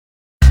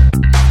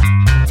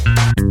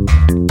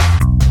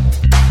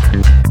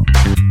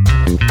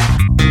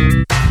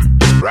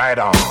right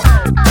on.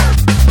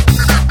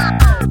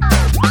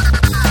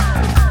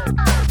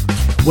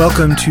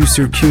 Welcome to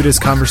Circuitous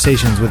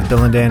Conversations with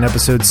Bill and Dan,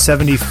 episode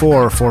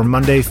 74 for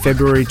Monday,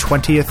 February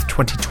 20th,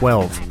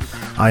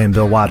 2012. I am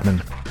Bill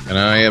Wadman. And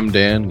I am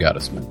Dan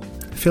Gottesman.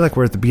 I feel like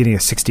we're at the beginning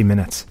of 60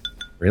 Minutes.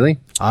 Really?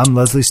 I'm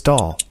Leslie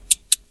Stahl.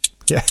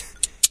 Yeah.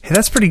 Hey,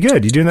 that's pretty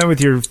good. You doing that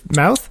with your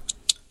mouth?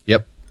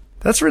 Yep.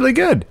 That's really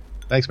good.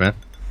 Thanks, man.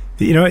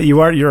 You know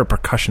what? You're a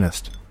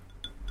percussionist.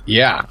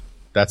 Yeah,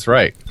 that's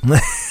right.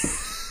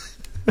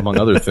 Among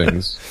other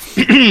things.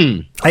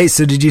 Hey,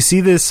 so did you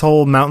see this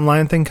whole mountain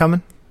lion thing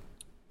coming?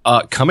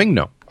 Coming?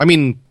 No. I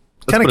mean...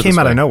 Kind of came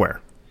out of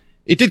nowhere.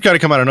 It did kind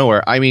of come out of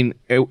nowhere. I mean,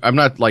 I'm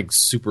not, like,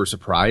 super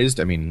surprised.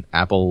 I mean,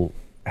 Apple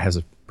has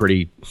a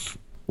pretty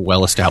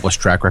well-established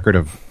track record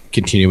of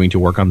continuing to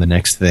work on the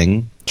next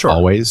thing. Sure.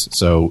 Always.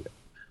 So...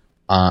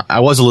 I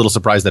was a little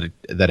surprised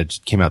that it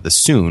came out this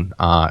soon.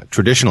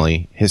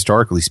 Traditionally,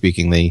 historically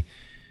speaking, they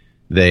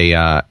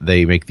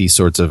make these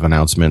sorts of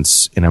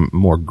announcements in a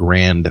more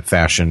grand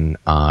fashion,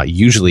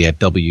 usually at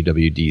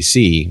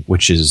WWDC,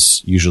 which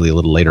is usually a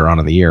little later on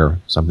in the year,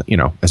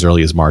 as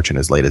early as March and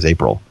as late as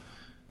April.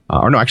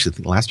 Or no, actually, I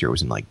think last year it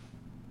was in like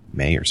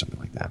May or something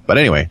like that. But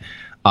anyway,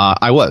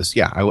 I would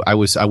say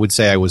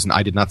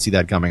I did not see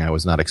that coming. I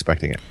was not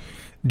expecting it.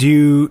 Do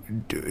you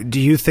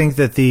think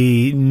that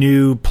the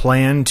new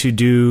plan to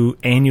do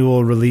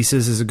annual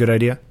releases is a good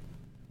idea?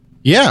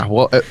 Yeah,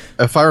 well,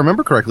 if I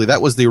remember correctly,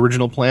 that was the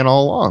original plan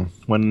all along.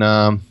 When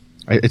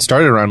it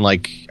started around,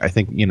 like, I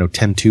think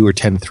 10.2 or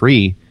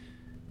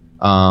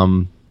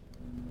 10.3,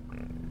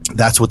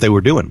 that's what they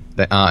were doing.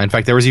 In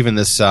fact, there was even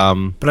this.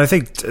 But I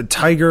think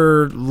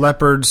tiger,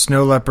 leopard,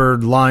 snow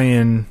leopard,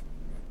 lion,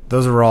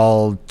 those are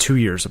all 2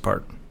 years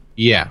apart.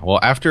 Yeah, well,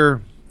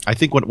 after. I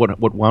think what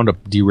wound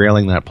up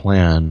derailing that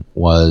plan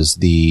was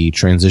the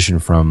transition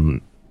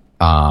from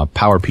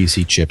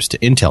PowerPC chips to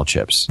Intel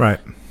chips. Right.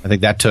 I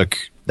think that took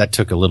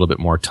a little bit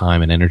more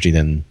time and energy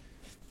than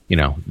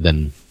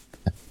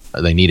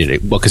they needed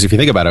it. Well, because if you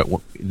think about it,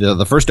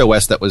 the first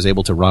OS that was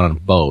able to run on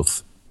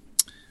both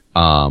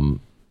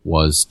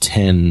was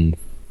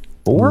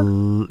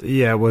 10.4.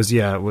 Yeah, it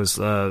was.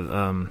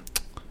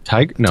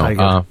 Tiger. No,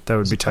 Tiger. That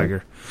would be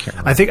Tiger.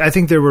 I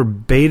think there were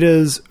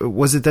betas.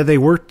 Was it that they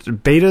worked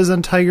betas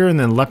on Tiger and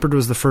then Leopard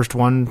was the first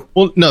one?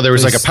 Well, no, there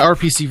was like a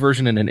PowerPC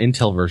version and an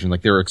Intel version.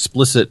 Like there were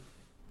explicit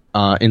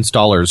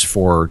installers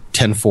for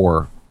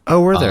 10.4.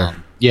 Oh, were there?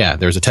 Yeah,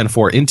 there's a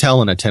 10.4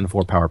 Intel and a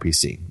 10.4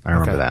 PowerPC. I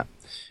remember that.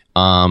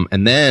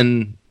 And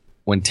then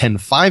when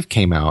 10.5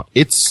 came out,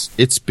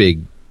 its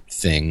big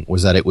thing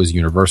was that it was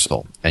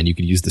universal and you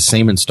could use the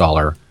same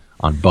installer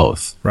on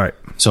both. Right.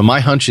 So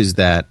my hunch is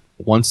that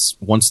once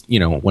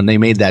when they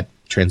made that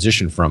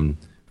transition from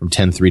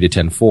 10.3 to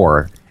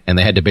 10.4 and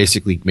they had to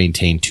basically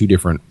maintain two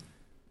different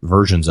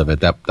versions of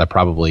it, that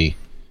probably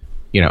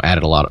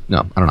added a lot of,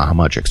 I don't know how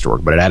much extra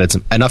work, but it added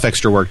enough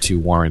extra work to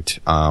warrant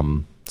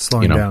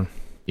slowing down.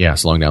 Yeah,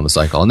 slowing down the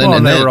cycle. And then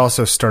and they were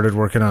also started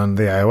working on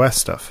the iOS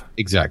stuff.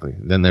 Exactly.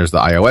 Then there's the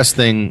iOS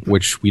thing,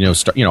 which we know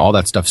all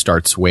that stuff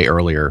starts way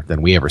earlier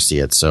than we ever see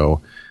it.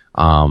 So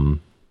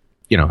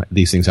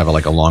these things have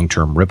a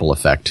long-term ripple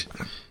effect.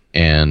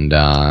 And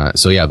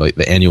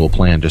the annual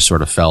plan just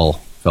sort of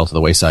fell to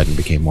the wayside and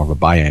became more of a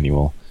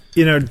biannual.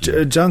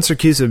 John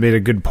Siracusa made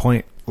a good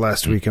point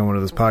last week on one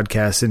of those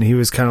podcasts, and he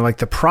was kind of like,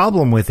 the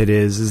problem with it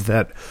is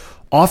that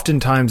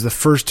oftentimes the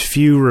first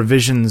few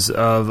revisions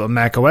of a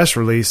Mac OS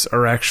release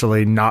are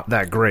actually not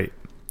that great.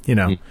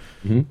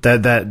 Mm-hmm.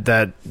 That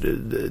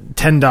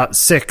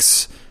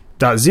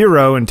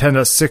 10.6.0 and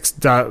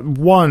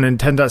 10.6.1 and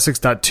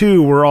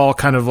 10.6.2 were all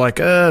kind of like,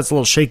 it's a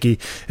little shaky.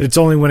 It's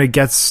only when it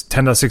gets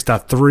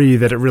 10.6.3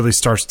 that it really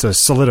starts to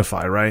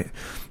solidify, right?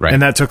 Right.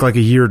 And that took like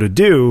a year to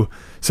do.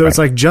 So It's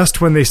like just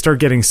when they start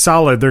getting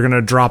solid, they're going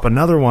to drop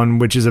another one,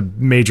 which is a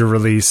major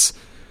release.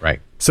 Right.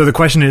 So the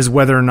question is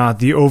whether or not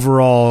the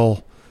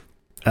overall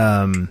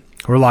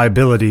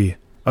reliability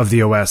of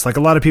the OS, like a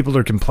lot of people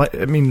are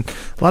a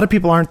lot of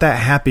people aren't that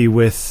happy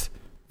with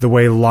the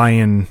way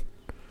Lion...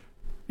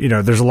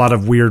 there's a lot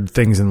of weird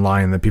things in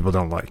Lion that people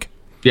don't like.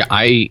 Yeah,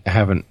 I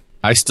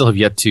still have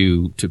yet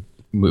to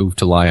move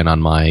to Lion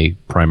on my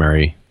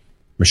primary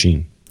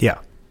machine. Yeah.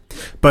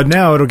 But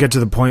now it'll get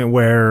to the point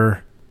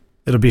where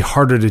it'll be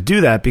harder to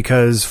do that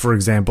because, for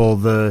example,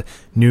 the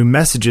new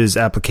Messages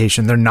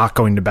application, they're not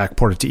going to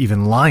backport it to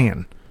even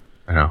Lion.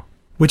 I know.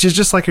 Which is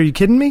just like, are you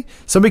kidding me?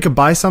 Somebody could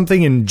buy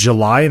something in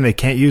July and they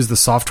can't use the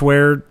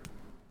software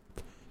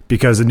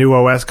because a new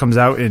OS comes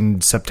out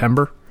in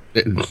September?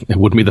 It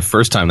wouldn't be the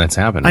first time that's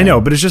happened. I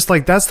know, but it's just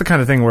like, that's the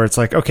kind of thing where it's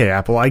like, okay,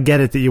 Apple, I get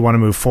it that you want to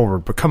move forward,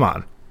 but come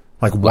on.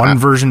 Like one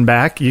version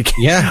back? You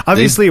can, yeah.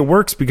 Obviously it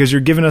works because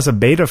you're giving us a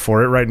beta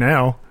for it right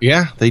now.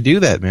 Yeah, they do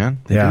that, man.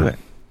 They do that.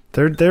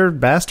 They're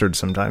bastards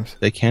sometimes.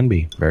 They can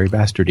be. Very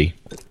bastardy.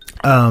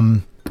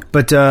 So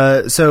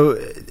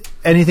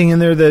anything in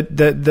there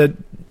that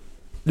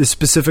is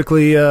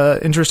specifically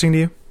interesting to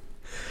you?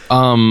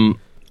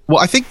 Well,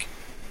 I think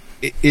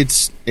it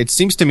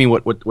seems to me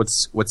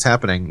what's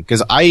happening,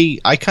 because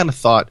I kind of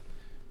thought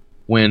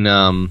when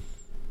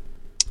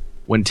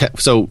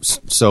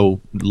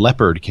so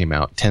Leopard came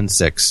out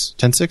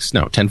 10.6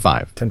 no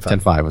 10.5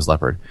 10.5 was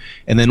Leopard,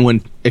 and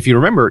then if you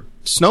remember,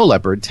 Snow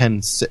Leopard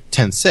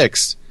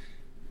 10.6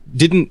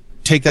 didn't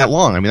take that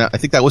long. I mean, I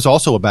think that was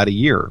also about a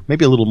year,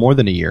 maybe a little more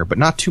than a year, but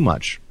not too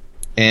much.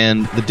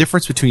 And the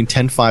difference between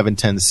 10.5 and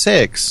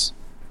 10.6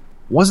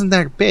 wasn't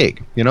that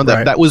big.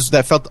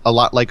 That felt a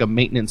lot like a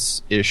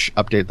maintenance-ish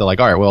update. They're like,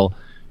 all right, well,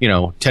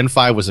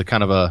 10.5 was a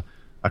kind of a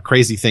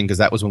crazy thing because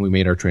that was when we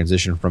made our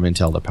transition from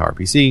Intel to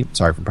PowerPC.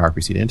 Sorry, from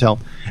PowerPC to Intel.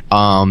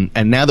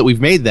 And now that we've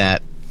made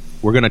that,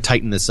 we're going to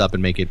tighten this up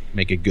and make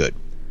it good.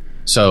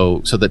 So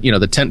that the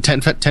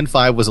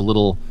 10.5 was a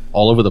little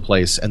all over the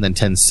place, and then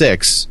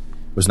 10.6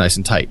 was nice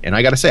and tight. And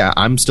I got to say,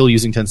 I'm still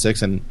using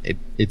 10.6, and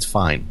it's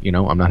fine.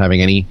 I'm not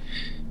having any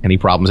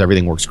problems.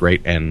 Everything works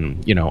great,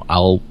 and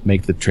I'll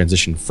make the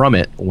transition from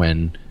it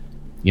when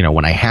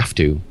I have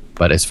to.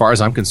 But as far as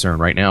I'm concerned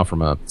right now,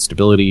 from a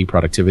stability,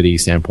 productivity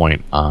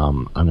standpoint,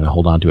 I'm going to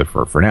hold on to it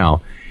for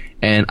now.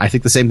 And I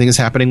think the same thing is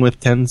happening with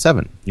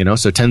 10.7.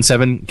 So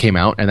 10.7 came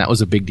out, and that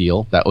was a big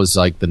deal. That was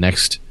like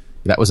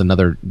that was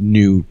another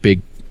new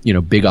big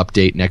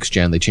update, next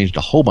gen. They changed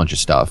a whole bunch of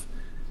stuff.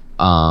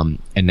 And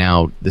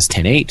now this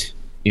 10.8,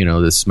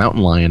 this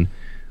Mountain Lion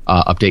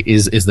update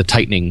is the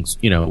tightening,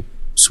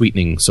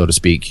 sweetening, so to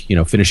speak,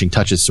 finishing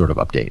touches sort of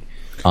update.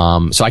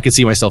 So I could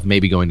see myself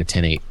maybe going to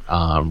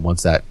 10.8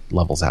 once that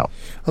levels out.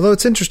 Although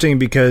it's interesting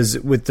because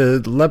with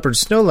the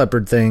Snow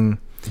Leopard thing,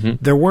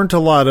 there weren't a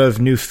lot of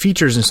new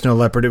features in Snow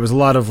Leopard. It was a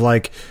lot of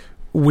like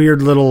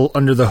weird little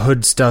under the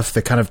hood stuff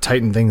that kind of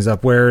tightened things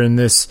up. Where in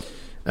this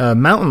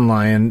Mountain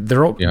Lion,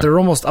 they're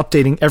almost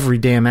updating every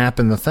damn app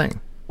in the thing.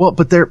 Well,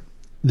 but they're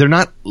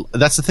not.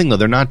 That's the thing, though.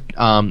 They're not.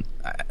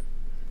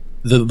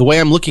 The way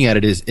I'm looking at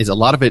it is a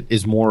lot of it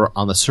is more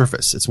on the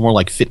surface. It's more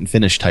like fit and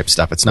finish type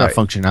stuff. It's not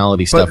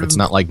functionality stuff. It's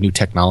not like new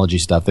technology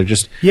stuff. They're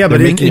just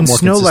but in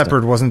Snow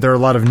Leopard, wasn't there a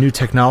lot of new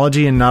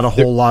technology and not a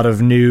whole lot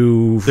of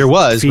new There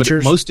was,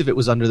 features? But most of it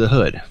was under the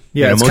hood.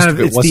 Yeah,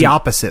 it's the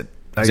opposite.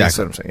 I guess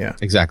what I'm saying. Yeah,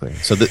 exactly.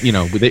 So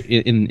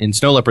in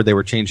Snow Leopard they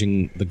were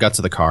changing the guts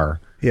of the car,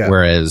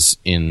 whereas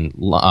in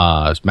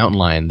Mountain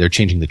Lion they're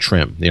changing the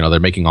trim. They're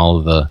making all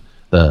of the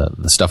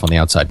stuff on the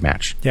outside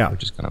match,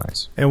 which is kind of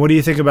nice. And what do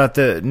you think about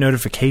the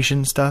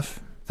notification stuff?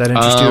 That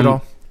interest you at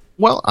all?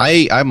 Well,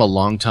 I'm a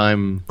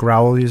long-time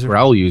Growl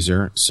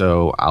user,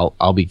 so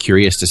I'll be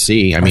curious to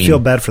see. I feel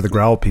bad for the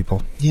Growl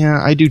people. Yeah,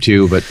 I do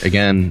too. But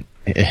again,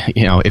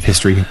 if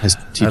history has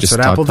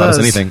taught us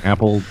anything,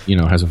 Apple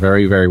has a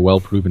very, very well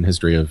proven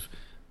history of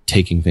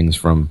taking things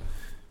from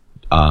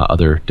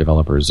other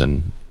developers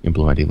and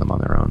implementing them on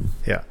their own.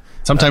 Yeah.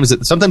 Sometimes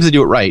they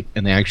do it right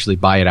and they actually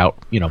buy it out,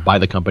 buy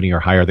the company or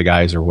hire the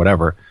guys or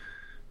whatever.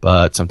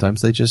 But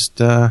sometimes they just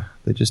do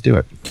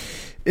it.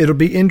 It'll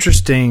be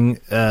interesting.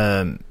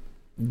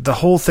 The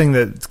whole thing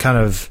that kind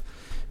of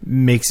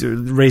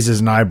raises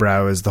an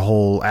eyebrow is the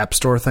whole App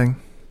Store thing.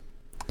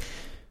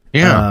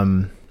 Yeah.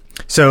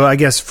 So I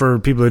guess for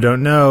people who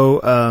don't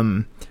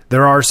know,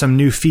 there are some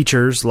new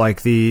features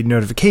like the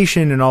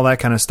notification and all that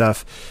kind of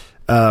stuff,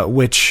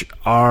 which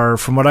are,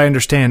 from what I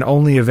understand,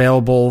 only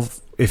available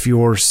if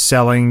you're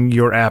selling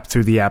your app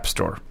through the App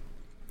Store.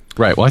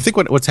 Right. Well, I think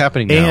what's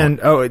happening now...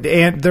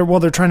 And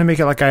they're trying to make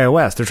it like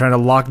iOS. They're trying to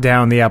lock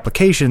down the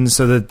applications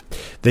so that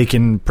they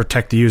can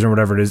protect the user or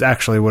whatever it is,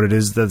 actually what it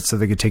is, so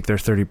they could take their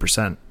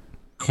 30%.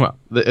 Well,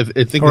 I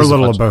think or a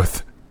little of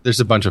both.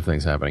 There's a bunch of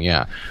things happening,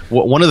 yeah.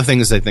 One of the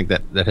things I think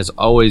that has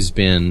always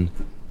been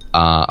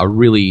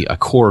a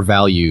core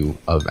value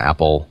of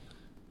Apple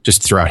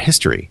just throughout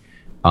history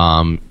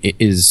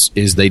is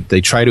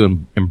they try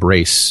to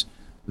embrace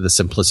the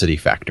simplicity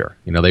factor.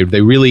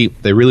 They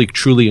really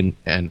truly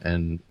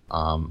and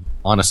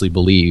honestly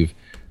believe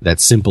that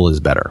simple is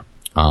better.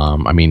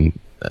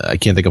 I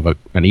can't think of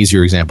an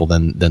easier example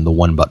than the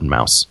one button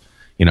mouse.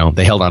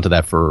 They held on to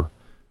that for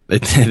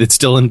it's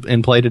still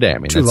in play today.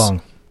 Too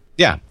long.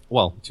 Yeah,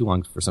 well, too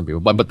long for some people,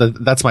 but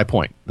that's my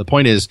point. The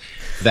point is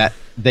that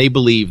they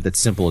believe that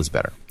simple is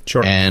better.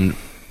 Sure. And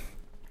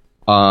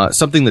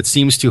something that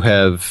seems to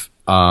have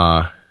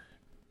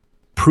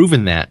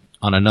proven that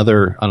on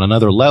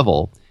another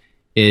level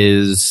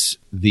is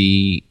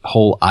the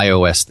whole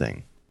iOS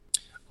thing.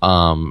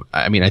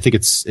 I think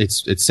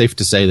it's safe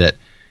to say that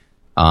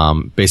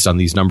based on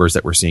these numbers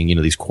that we're seeing,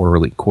 these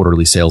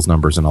quarterly sales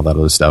numbers and all that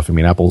other stuff.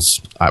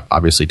 Apple's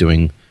obviously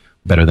doing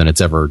better than it's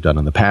ever done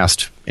in the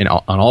past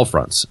on all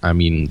fronts.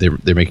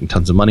 They're making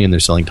tons of money and they're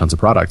selling tons of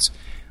products.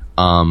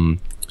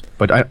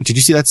 But did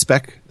you see that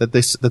spec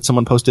that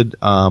someone posted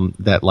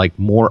that like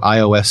more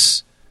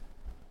iOS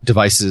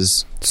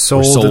devices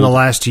sold in the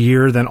last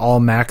year than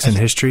all Macs in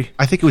history?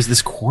 I think it was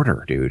this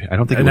quarter, dude. I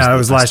don't think it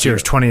was last year. It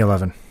was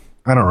 2011.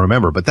 I don't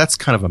remember, but that's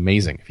kind of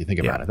amazing if you think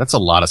about it. That's a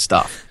lot of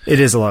stuff.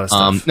 It is a lot of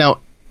stuff. Now,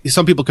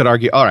 some people could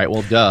argue, all right,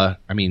 well, duh.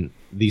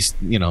 These,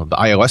 the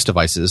iOS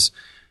devices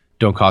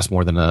don't cost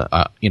more than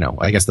I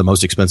guess the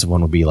most expensive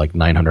one would be like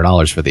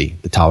 $900 for the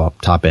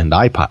top end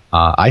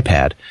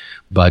iPad.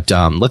 But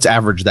let's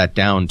average that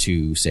down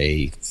to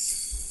say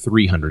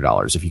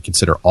 $300 if you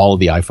consider all of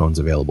the iPhones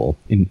available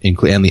and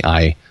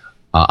the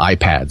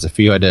iPads, if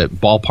you had to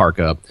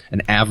ballpark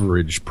an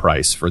average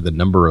price for the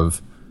number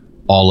of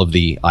all of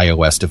the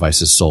iOS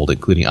devices sold,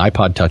 including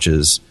iPod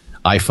Touches,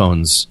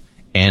 iPhones,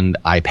 and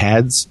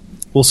iPads,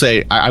 we'll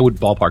say I would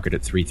ballpark it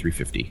at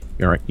 $350.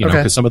 All right, you know,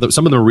 because some of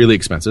them are really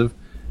expensive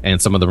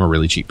and some of them are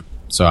really cheap.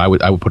 So I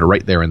would put it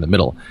right there in the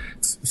middle.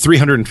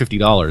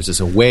 $350 is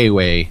a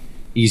way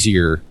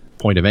easier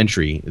point of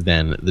entry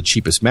than the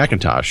cheapest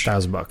Macintosh.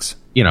 $1,000.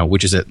 You know,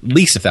 which is at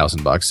least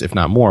 $1,000, if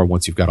not more,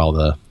 once you've got all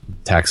the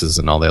taxes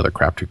and all the other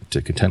crap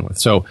to contend with.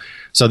 So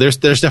there's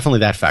definitely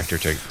that factor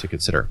to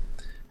consider.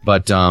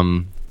 But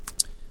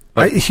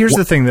here's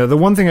the thing, though. The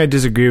one thing I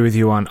disagree with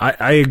you on,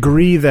 I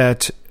agree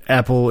that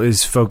Apple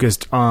is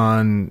focused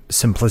on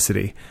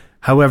simplicity.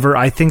 However,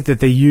 I think that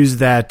they use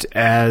that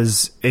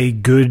as a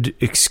good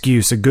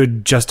excuse, a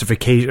good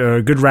justification, or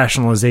a good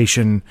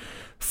rationalization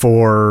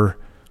for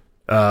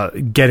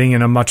getting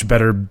in a much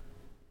better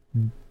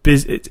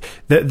business.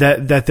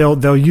 That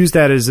they'll use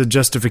that as a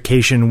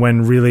justification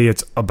when really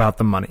it's about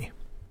the money.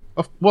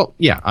 Well,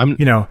 yeah,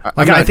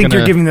 I think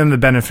you're giving them the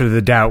benefit of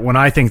the doubt when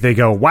I think they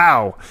go,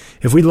 wow,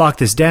 if we lock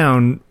this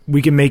down,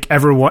 we can make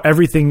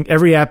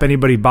every app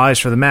anybody buys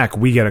for the Mac,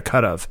 we get a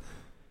cut of.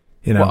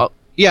 You know. Well,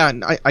 yeah,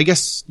 I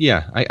guess,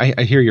 yeah,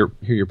 I hear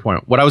your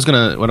point. What I was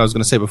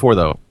gonna say before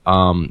though,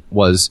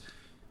 was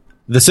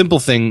the simple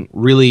thing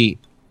really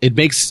it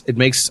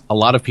makes a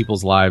lot of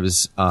people's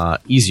lives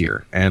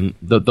easier, and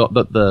the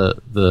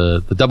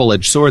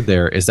double-edged sword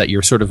there is that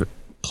you're sort of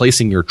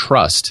placing your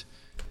trust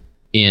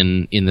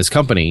in this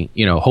company,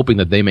 you know, hoping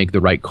that they make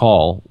the right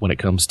call when it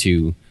comes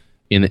to,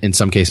 in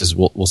some cases,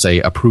 we'll say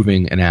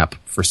approving an app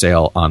for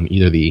sale on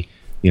either the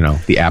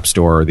App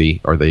Store or the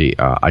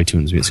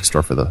iTunes Music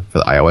Store for the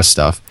iOS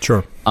stuff.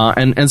 Sure.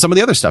 And some of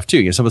the other stuff too.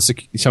 You know, some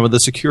of the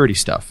security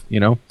stuff. You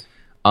know,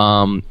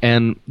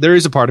 and there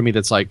is a part of me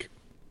that's like,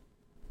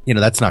 you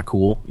know, that's not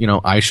cool. You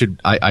know, I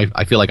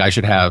feel like I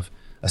should have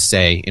a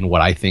say in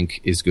what I think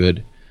is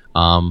good.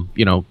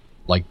 You know,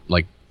 like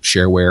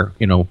shareware,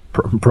 you know,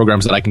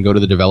 programs that I can go to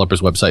the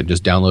developer's website and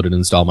just download and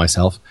install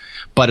myself.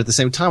 But at the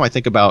same time, I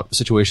think about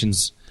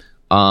situations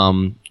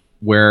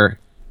where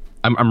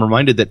I'm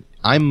reminded that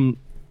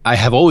I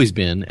have always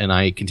been, and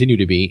I continue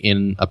to be,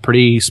 in a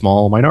pretty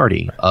small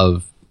minority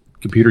of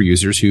computer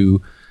users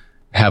who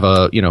have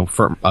a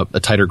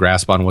tighter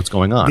grasp on what's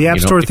going on. The App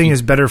Store thing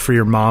is better for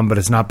your mom, but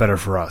it's not better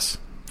for us.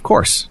 Of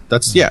course.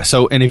 Yeah.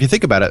 So, and if you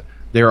think about it,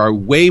 there are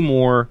way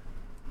more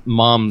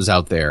moms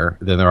out there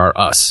than there are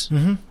us.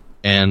 Mm-hmm.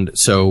 And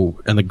so,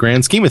 in the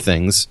grand scheme of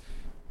things,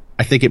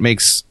 I think it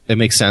makes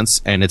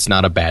sense, and it's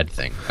not a bad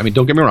thing. I mean,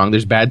 don't get me wrong.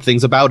 There's bad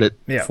things about it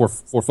for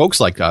folks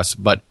like us,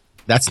 but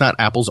that's not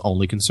Apple's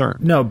only concern.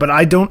 No, but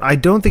I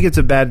don't think it's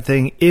a bad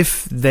thing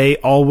if they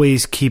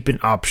always keep an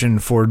option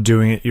for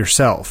doing it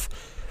yourself.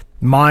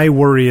 My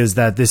worry is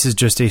that this is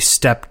just a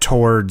step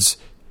towards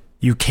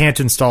you can't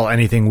install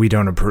anything we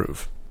don't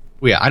approve.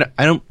 Well, yeah,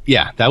 I don't.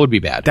 Yeah, that would be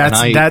bad.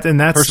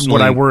 That's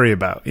what I worry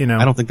about. You know,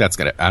 I don't think it's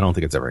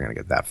ever gonna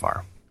get that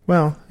far.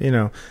 Well, you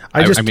know,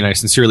 I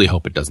sincerely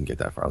hope it doesn't get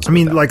that far.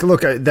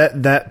 Look,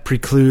 that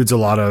precludes a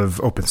lot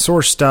of open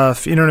source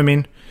stuff. You know what I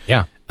mean?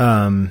 Yeah.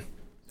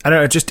 I don't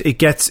know. It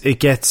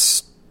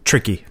gets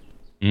tricky.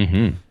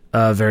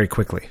 Mm-hmm. Very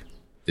quickly.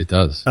 It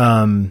does.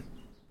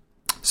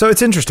 So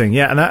it's interesting,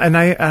 yeah. And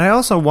I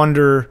also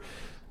wonder.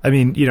 I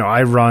mean, you know,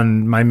 I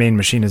run my main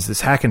machine is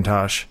this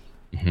Hackintosh.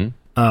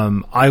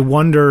 Mm-hmm. I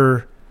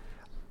wonder.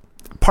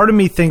 Part of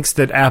me thinks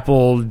that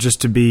Apple,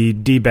 just to be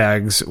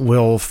D-bags,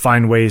 will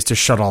find ways to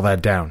shut all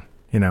that down.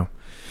 You know.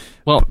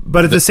 Well,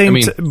 but at the same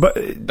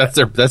time,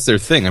 that's their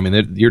thing. I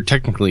mean, you're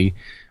technically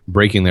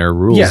breaking their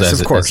rules. Yes,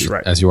 of course,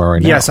 right. As you are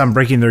right now. Yes, I'm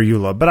breaking their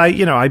EULA, but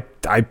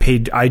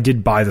I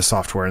did buy the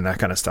software and that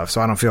kind of stuff, so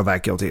I don't feel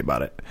that guilty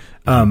about it.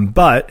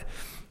 But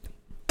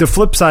the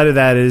flip side of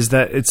that is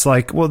that it's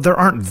like, well, there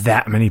aren't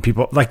that many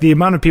people. Like the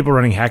amount of people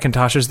running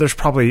Hackintoshes, there's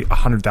probably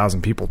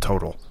 100,000 people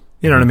total.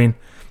 You know what I mean?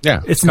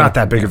 Yeah, it's not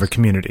that big of a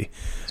community.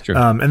 It's true.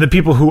 And the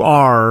people who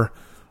are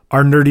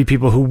nerdy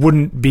people who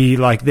wouldn't be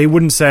like, they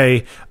wouldn't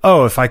say,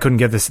 oh, if I couldn't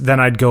get this, then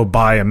I'd go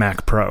buy a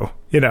Mac Pro.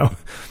 You know,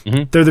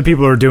 They're the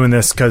people who are doing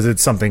this because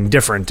it's something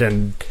different,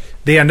 and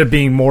they end up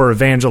being more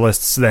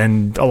evangelists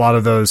than a lot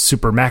of those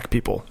super Mac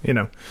people. You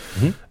know,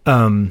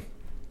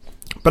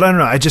 but I don't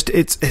know.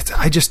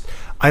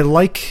 I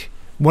like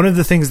one of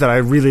the things that I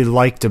really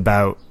liked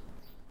about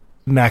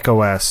Mac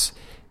OS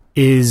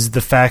is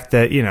the fact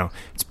that, you know,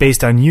 it's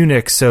based on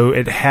Unix, so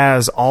it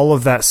has all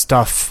of that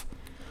stuff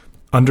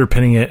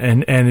underpinning it,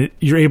 and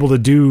you're able to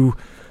do.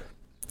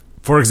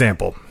 For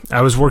example,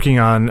 I was working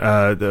on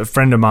a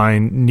friend of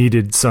mine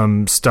needed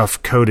some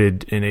stuff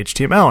coded in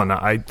HTML, and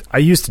I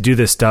used to do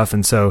this stuff,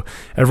 and so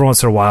every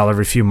once in a while,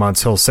 every few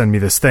months, he'll send me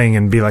this thing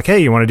and be like, "Hey,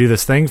 you want to do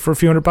this thing for a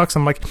few $100?"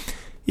 I'm like,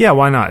 "Yeah,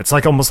 why not?" It's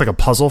like almost like a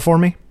puzzle for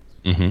me,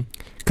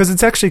 because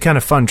it's actually kind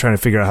of fun trying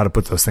to figure out how to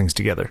put those things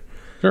together.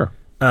 Sure.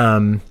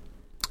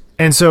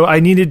 And so I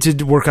needed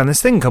to work on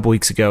this thing a couple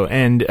weeks ago,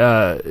 and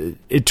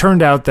it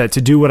turned out that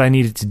to do what I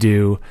needed to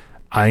do,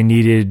 I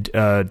needed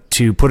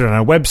to put it on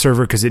a web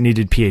server because it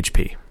needed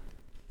PHP.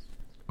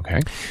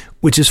 Okay.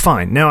 Which is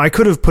fine. Now, I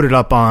could have put it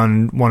up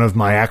on one of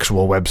my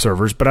actual web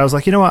servers, but I was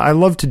like, you know what? I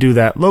love to do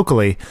that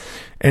locally.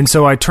 And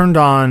so I turned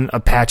on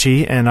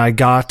Apache and I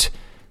got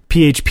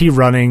PHP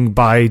running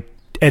by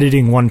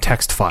editing one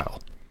text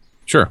file.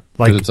 Sure.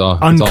 Like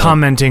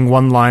uncommenting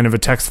one line of a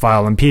text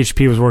file, and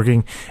PHP was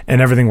working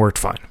and everything worked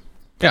fine.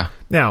 Yeah.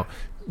 Now,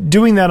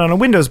 doing that on a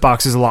Windows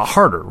box is a lot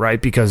harder,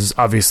 right? Because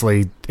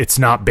obviously it's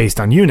not based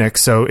on Unix,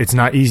 so it's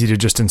not easy to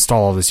just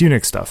install all this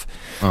Unix stuff.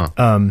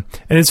 And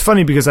it's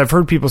funny because I've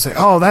heard people say,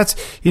 oh, that's,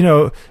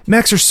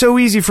 Macs are so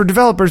easy for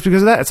developers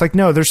because of that. It's like,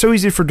 no, they're so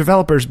easy for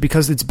developers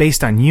because it's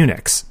based on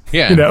Unix.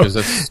 Yeah.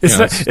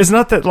 It's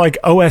not that like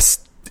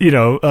OS,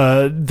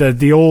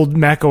 the old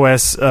Mac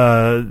OS,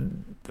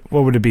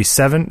 what would it be,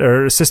 7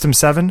 or System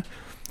 7?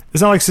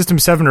 It's not like System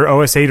 7 or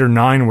OS 8 or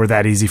 9 were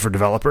that easy for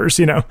developers,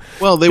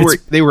 Well,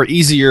 they were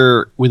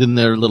easier within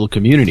their little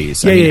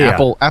communities.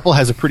 Apple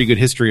has a pretty good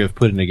history of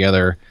putting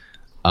together,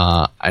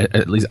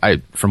 at least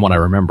from what I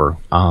remember,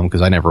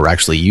 because I never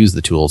actually used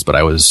the tools, but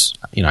I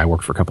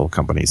worked for a couple of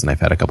companies and I've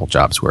had a couple of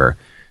jobs where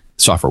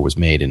software was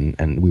made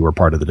and we were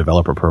part of the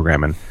developer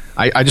program. And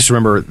I just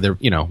remember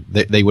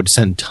they would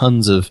send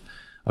tons of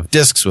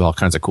disks with all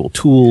kinds of cool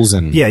tools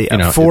and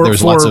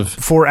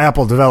for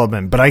Apple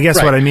development. But I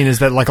guess what I mean is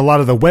that like a lot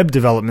of the web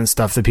development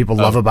stuff that people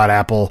love about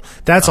Apple,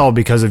 that's all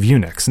because of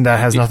Unix, and that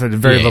has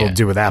very little to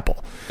do with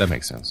Apple. That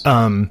makes sense.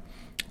 And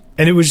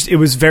it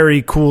was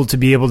very cool to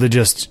be able to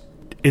just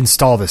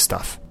install this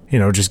stuff,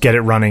 just get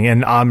it running,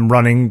 and I'm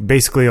running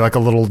basically like a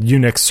little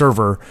Unix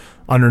server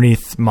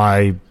underneath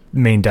my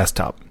main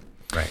desktop.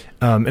 Right.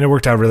 And it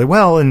worked out really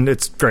well, and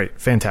it's great,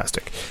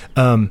 fantastic.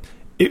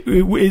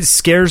 It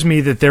scares me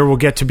that there will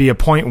get to be a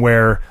point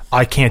where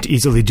I can't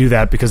easily do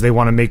that because they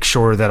want to make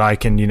sure that I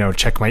can,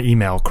 check my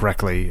email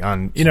correctly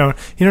on, you know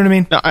what I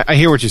mean? No, I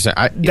hear what you're saying.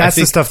 That's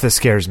the stuff that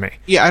scares me.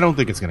 Yeah, I don't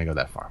think it's going to go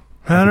that far.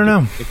 I don't know.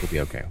 I think it'll be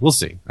okay. We'll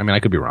see. I mean, I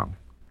could be wrong.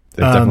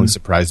 They've definitely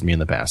surprised me in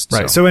the past.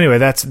 Right. So anyway,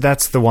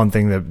 that's the one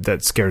thing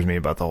that scares me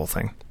about the whole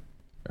thing.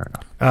 Fair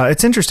enough.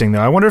 It's interesting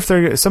though. I wonder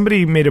if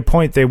somebody made a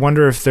point. They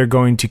wonder if they're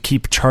going to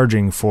keep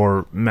charging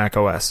for Mac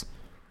OS.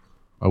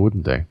 Why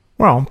wouldn't they?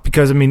 Well,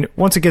 because,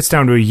 once it gets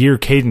down to a year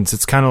cadence,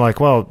 it's kind of like,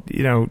 well,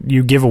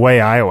 you give away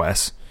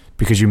iOS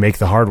because you make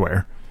the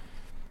hardware.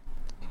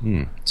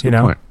 That's a good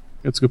point.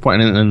 It's a good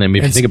point. And then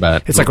if you think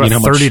about it, it's like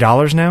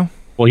 $30 now?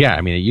 Well, yeah.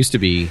 It used to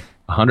be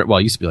 100. Well,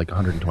 it used to be like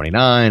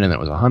 129, and then it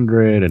was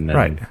 100, and then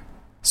right.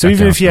 So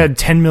even if you had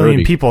 10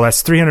 million people,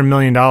 that's $300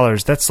 million.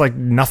 That's like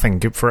nothing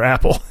for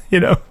Apple,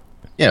 Yeah,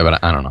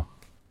 but I don't know.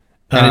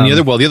 And then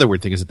the other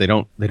weird thing is that they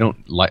don't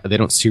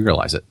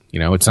serialize it.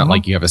 It's not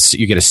like you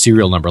get a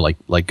serial number like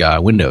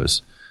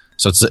Windows.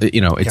 So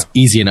it's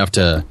easy enough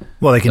to.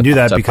 Well, they can do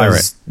that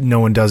because no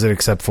one does it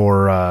except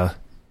for. Well,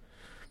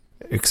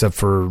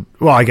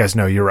 I guess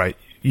no, you're right.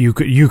 You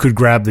could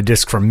grab the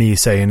disk from me,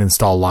 say, and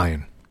install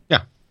Lion.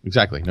 Yeah,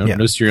 exactly.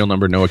 No serial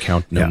number, no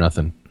account,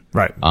 nothing.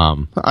 Right. I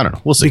don't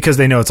know. We'll see. Because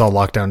they know it's all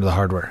locked down to the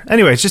hardware.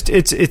 Anyway,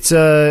 it's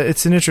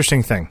an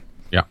interesting thing.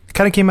 Yeah. It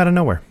kind of came out of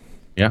nowhere.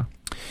 Yeah.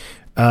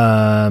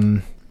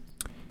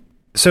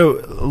 So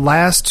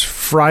last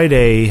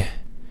Friday,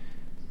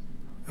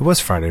 it was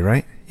Friday,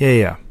 right?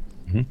 Yeah.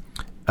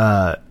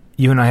 Mm-hmm.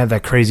 You and I had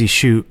that crazy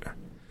shoot.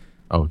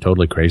 Oh,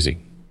 totally crazy.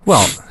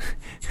 Well,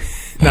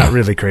 not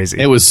really crazy.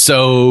 It was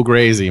so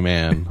crazy,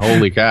 man.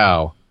 Holy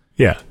cow.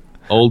 Yeah.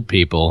 Old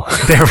people.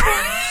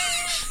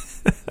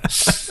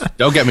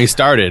 Don't get me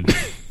started.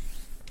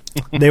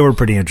 They were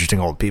pretty interesting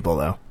old people,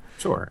 though.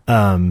 Sure.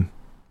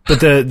 But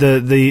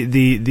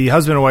the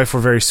husband and wife were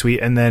very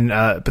sweet, and then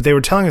but they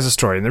were telling us a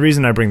story, and the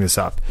reason I bring this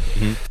up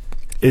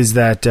is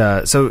that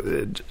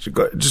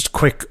just a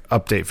quick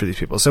update for these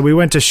people. So we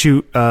went to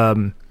shoot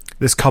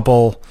this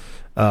couple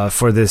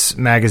for this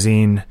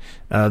magazine.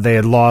 They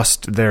had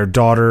lost their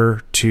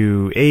daughter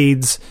to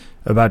AIDS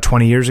about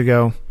 20 years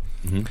ago.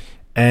 Mm-hmm.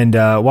 And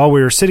while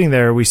we were sitting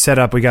there, we set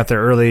up. We got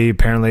there early.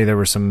 Apparently, there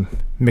were some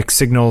mixed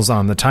signals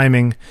on the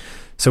timing.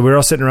 So we were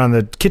all sitting around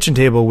the kitchen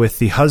table with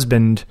the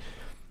husband,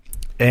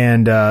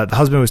 and the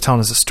husband was telling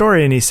us a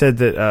story, and he said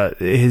that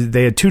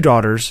they had two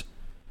daughters,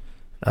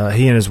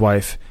 he and his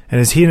wife,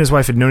 and he and his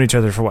wife had known each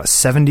other for,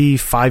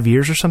 75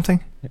 years or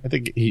something? I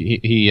think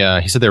he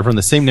said they were from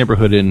the same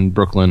neighborhood in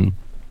Brooklyn,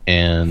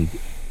 and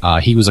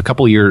he was a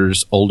couple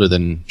years older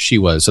than she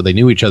was, so they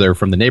knew each other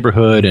from the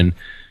neighborhood and,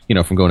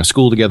 from going to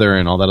school together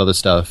and all that other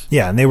stuff.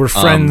 Yeah, and they were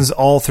friends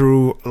all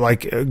through,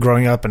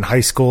 growing up in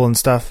high school and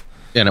stuff.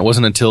 And it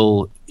wasn't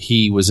until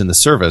he was in the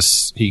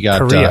service, he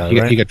got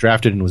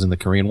drafted and was in the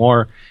Korean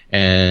War,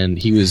 and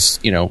he was,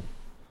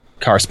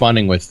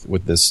 corresponding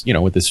with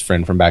this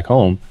friend from back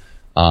home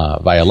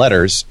via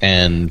letters,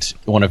 and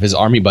one of his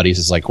army buddies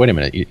is like, wait a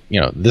minute,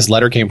 this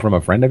letter came from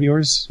a friend of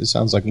yours? It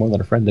sounds like more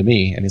than a friend to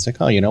me. And he's like,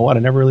 oh, you know what?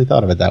 I never really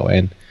thought of it that way.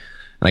 And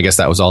I guess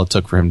that was all it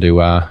took for him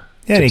to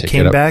and he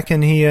came back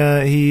and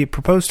he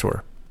proposed to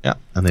her. Yeah,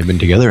 and they've been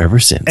together ever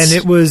since. And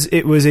it was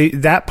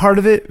that part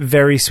of it,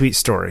 very sweet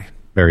story.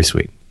 Very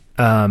sweet.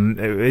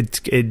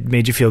 It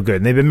made you feel good.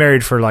 And they've been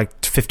married for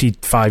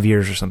 55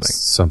 years or something.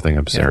 Something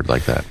absurd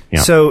like that. Yeah.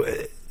 So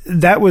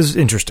that was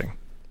interesting.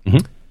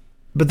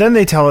 But then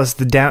they tell us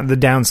the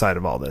downside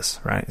of all this,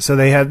 right? So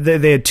they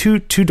had two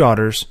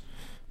daughters,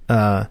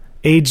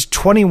 age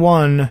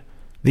 21.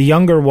 The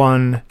younger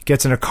one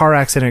gets in a car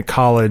accident at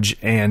college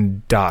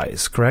and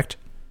dies. Correct?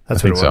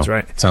 That's what it was,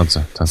 right? Sounds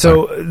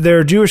so they're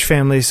a Jewish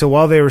family. So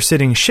while they were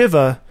sitting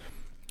Shiva,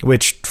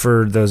 which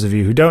for those of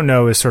you who don't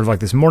know is sort of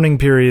like this mourning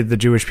period the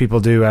Jewish people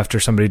do after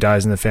somebody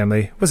dies in the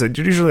family. Was it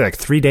usually like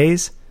 3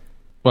 days?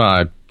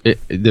 Well,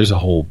 there's a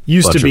whole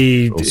used to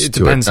be. It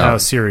depends how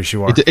serious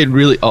you are. It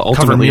really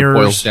ultimately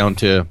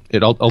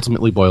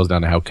ultimately boils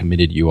down to how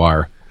committed you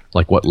are,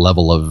 like what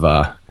level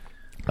of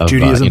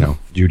Judaism,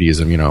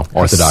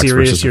 Orthodox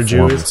versus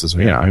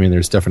Reform. Yeah, I mean,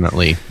 there's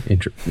definitely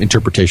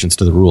interpretations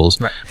to the rules.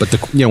 Right. But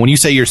when you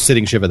say you're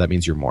sitting Shiva, that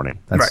means you're mourning.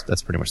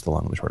 That's pretty much the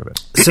long and the short of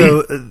it.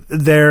 So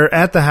they're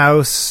at the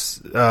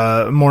house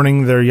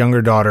mourning their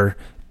younger daughter.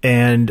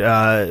 And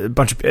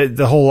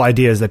the whole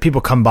idea is that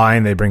people come by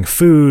and they bring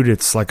food.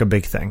 It's like a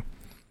big thing.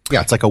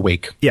 Yeah, it's like a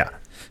wake. Yeah,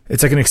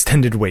 it's like an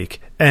extended wake.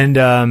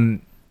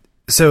 And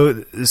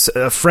so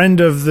a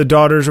friend of the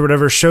daughter's or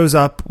whatever shows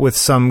up with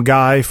some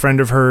guy, friend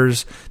of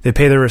hers. They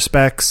pay their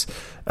respects.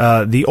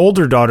 The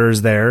older daughter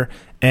is there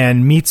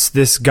and meets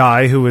this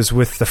guy who was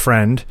with the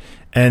friend.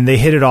 And they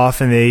hit it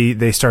off and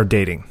they start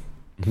dating.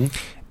 Mm-hmm.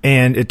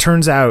 And it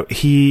turns out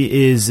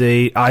he is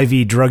a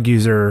IV drug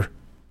user,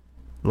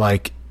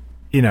 like...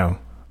 in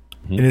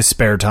his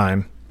spare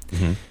time.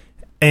 Mm-hmm.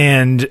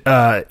 And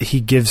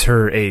he gives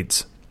her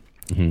AIDS.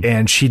 Mm-hmm.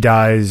 And she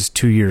dies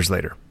 2 years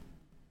later.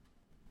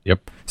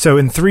 Yep. So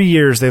in 3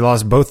 years, they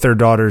lost both their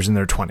daughters in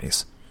their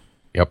 20s.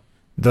 Yep.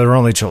 Their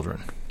only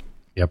children.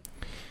 Yep.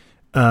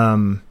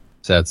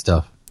 Sad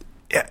stuff.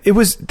 Yeah,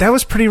 that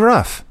was pretty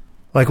rough.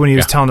 Like when he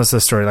was telling us the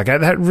story, like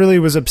that really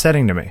was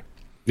upsetting to me.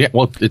 Yeah,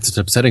 well, it's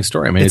an upsetting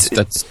story. I mean,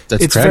 that's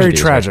it's very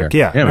tragic.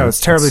 Yeah, no, it's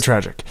terribly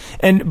tragic.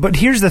 But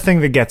here's the thing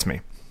that gets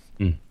me.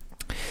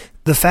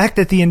 The fact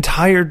that the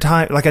entire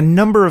time, like a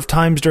number of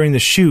times during the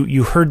shoot,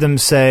 you heard them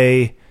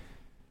say,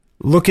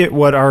 look at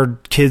what our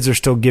kids are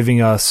still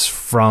giving us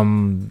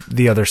from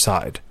the other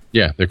side.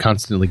 Yeah, they're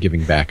constantly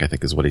giving back, I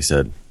think is what he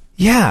said.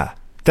 Yeah.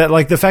 That,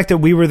 like, the fact that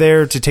we were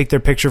there to take their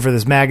picture for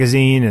this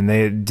magazine and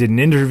they did an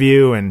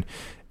interview and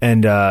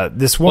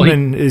this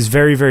woman is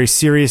very, very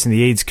serious in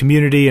the AIDS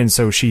community. And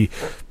so she's,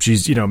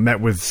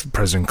 met with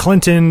President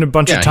Clinton a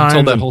bunch of times. He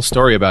told that whole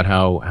story about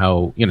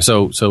how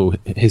so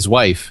his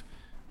wife,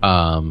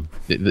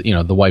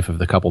 the wife of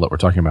the couple that we're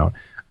talking about,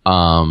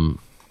 in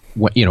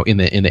the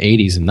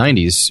 80s and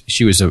 90s,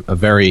 she was a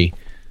very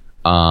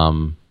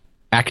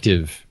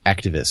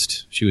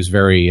activist. She was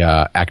very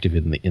active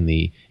in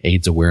the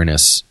AIDS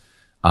awareness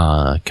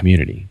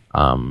community,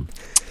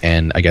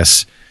 and I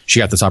guess she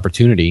got this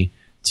opportunity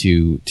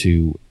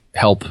to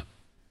help,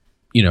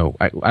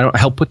 I don't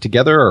help put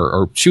together,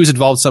 or she was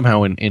involved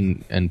somehow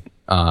in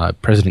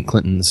President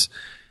Clinton's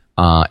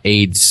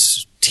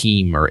AIDS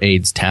team or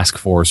AIDS task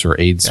force or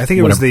AIDS. I think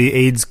it was the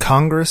AIDS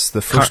Congress,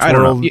 the first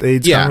World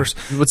AIDS Congress.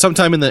 But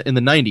sometime in the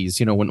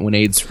 90s, when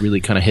AIDS really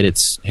kind of hit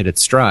its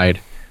stride,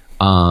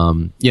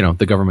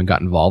 the government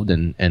got involved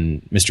and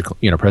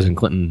President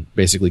Clinton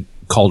basically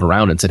called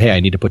around and said, "Hey, I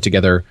need to put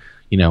together,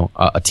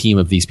 a team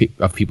of these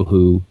of people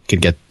who can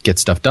get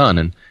stuff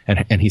done."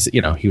 And he said,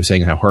 he was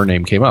saying how her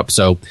name came up.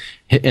 So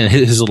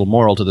his little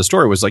moral to the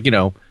story was like,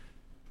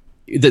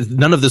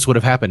 none of this would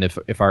have happened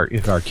if our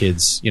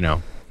kids,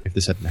 if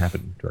this hadn't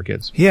happened to our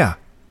kids. Yeah.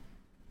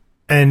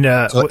 And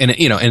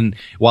and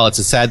while it's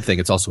a sad thing,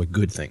 it's also a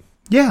good thing.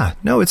 Yeah.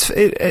 No,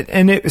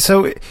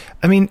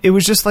 it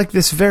was just like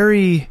this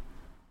very,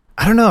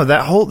 I don't know,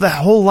 that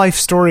whole life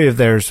story of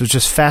theirs was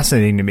just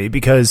fascinating to me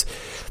because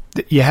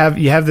you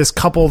have this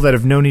couple that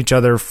have known each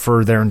other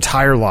for their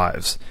entire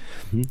lives.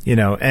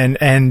 Mm-hmm.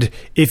 And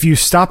if you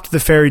stopped the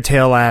fairy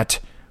tale at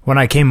when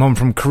I came home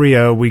from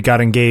Korea, we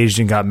got engaged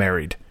and got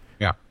married.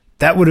 Yeah.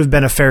 That would have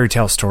been a fairy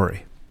tale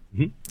story.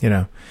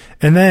 Mm-hmm.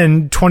 And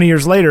then 20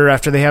 years later,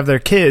 after they have their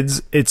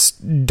kids, it's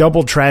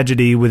double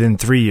tragedy within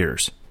 3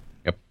 years.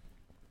 Yep.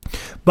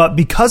 But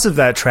because of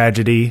that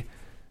tragedy,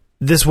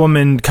 this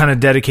woman kind of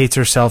dedicates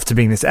herself to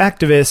being this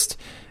activist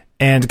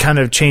and kind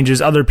of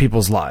changes other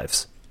people's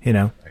lives,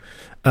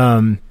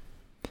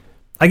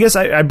 I guess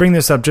I bring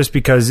this up just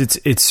because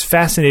it's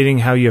fascinating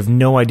how you have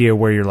no idea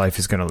where your life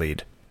is going to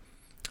lead.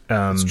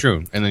 It's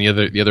true. And then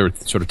the other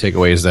sort of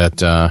takeaway is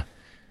that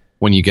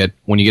when you get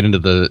into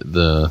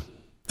the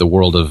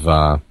world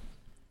of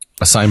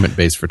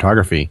assignment-based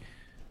photography,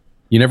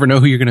 you never know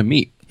who you're going to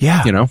meet.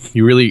 Yeah.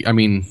 You really,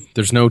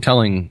 there's no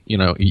telling,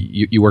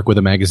 you work with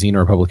a magazine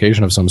or a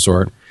publication of some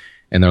sort,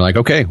 and they're like,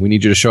 okay, we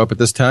need you to show up at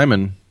this time,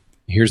 and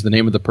here's the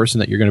name of the person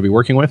that you're going to be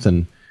working with,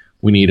 and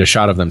we need a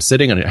shot of them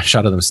sitting, and a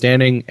shot of them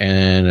standing,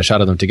 and a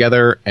shot of them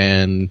together,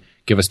 and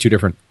give us 2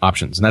 different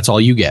options. And that's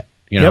all you get,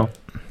 Yep.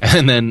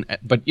 And then,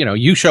 but,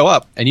 you show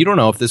up, and you don't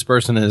know if this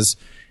person is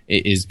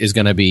is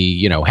going to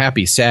be,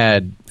 happy,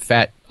 sad,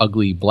 fat,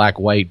 ugly, black,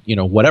 white,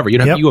 whatever. You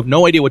have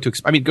no idea what to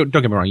expect. I mean, don't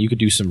get me wrong. You could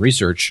do some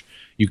research.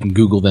 You can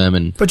Google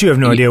them, but you have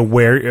no idea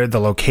where the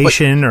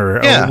location or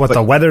what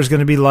the weather's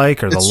going to be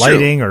like, or the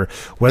lighting, true. Or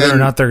whether or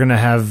not they're going to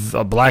have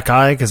a black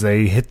eye because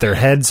they hit their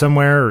head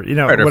somewhere, or,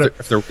 right, or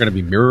if they're going to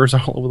be mirrors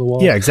all over the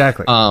wall. Yeah,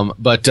 exactly.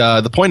 But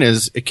the point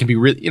is, it can be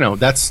really,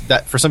 that's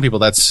for some people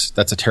that's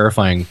a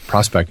terrifying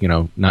prospect.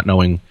 Not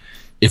knowing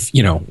if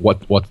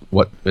what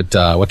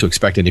to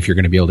expect and if you're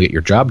going to be able to get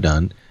your job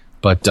done.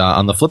 But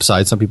on the flip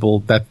side, some people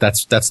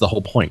that's the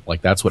whole point.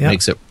 Like that's what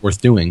makes it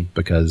worth doing,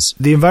 because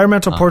the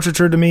environmental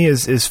portraiture to me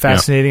is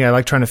fascinating. Yeah. I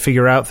like trying to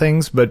figure out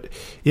things, but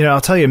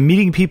I'll tell you,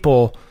 meeting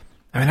people.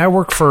 I mean, I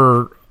work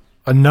for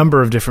a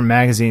number of different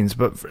magazines,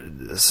 but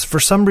for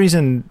some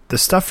reason, the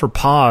stuff for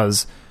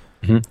Pause,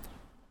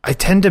 I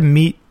tend to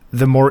meet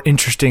the more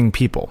interesting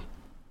people.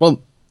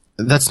 Well,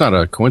 that's not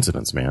a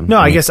coincidence, man. No,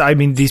 I guess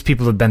these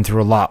people have been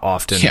through a lot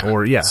often.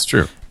 It's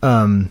true.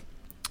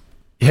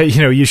 Yeah,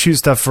 you shoot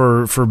stuff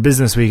for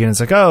Business Week, and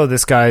it's like, oh,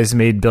 this guy's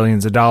made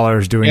billions of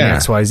dollars doing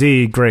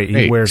XYZ. Great.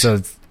 He wears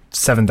a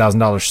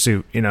 $7,000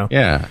 suit,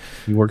 Yeah.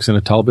 He works in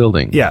a tall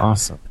building. Yeah.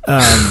 Awesome.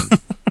 But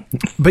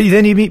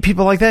then you meet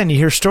people like that, and you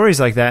hear stories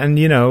like that, and,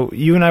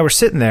 you and I were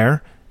sitting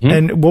there,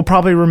 and we'll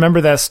probably remember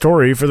that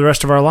story for the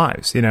rest of our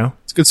lives, It's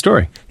a good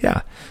story.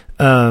 Yeah.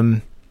 I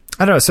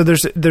don't know. So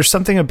there's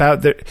something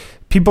about that.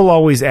 People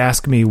always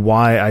ask me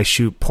why I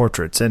shoot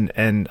portraits,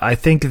 and I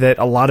think that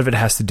a lot of it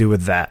has to do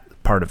with that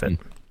part of it.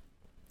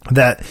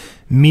 That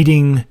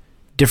meeting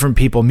different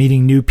people,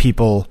 meeting new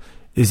people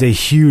is a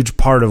huge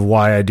part of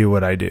why I do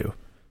what I do,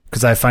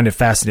 because I find it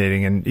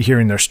fascinating, and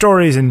hearing their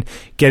stories and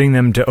getting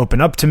them to open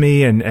up to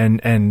me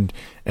and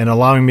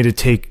allowing me to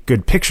take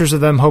good pictures of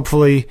them.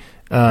 Hopefully,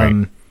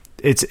 right.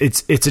 It's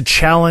a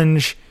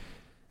challenge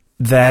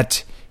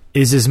that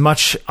is as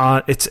much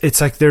on.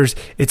 It's like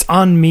it's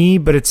on me,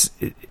 but it's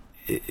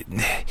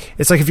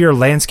like if you're a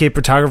landscape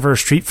photographer, a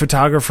street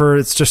photographer,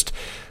 it's just.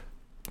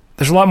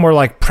 There's a lot more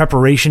like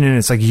preparation, and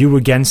it's like you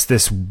against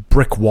this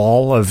brick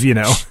wall of,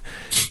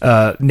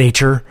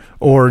 nature,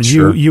 or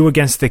you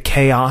against the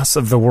chaos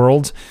of the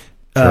world.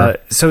 Sure.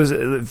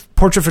 So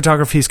portrait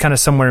photography is kind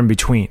of somewhere in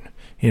between,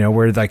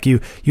 where like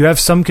you have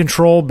some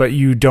control, but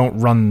you don't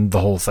run the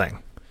whole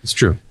thing. It's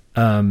true.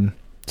 So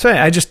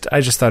I just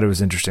thought it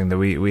was interesting that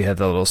we had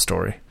that little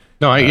story.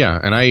 No,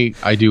 and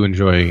I do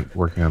enjoy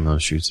working on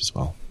those shoots as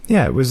well.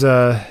 Yeah, it was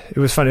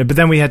funny, but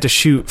then we had to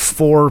shoot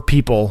 4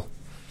 people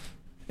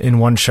in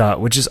one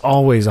shot, which is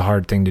always a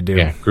hard thing to do.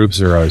 Yeah,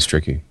 groups are always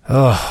tricky.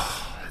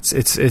 Oh,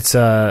 it's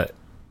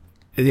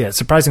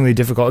surprisingly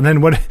difficult. And then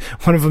one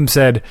of them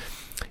said,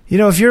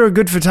 if you're a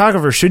good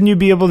photographer, shouldn't you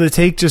be able to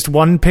take just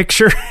one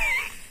picture?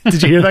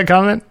 Did you hear that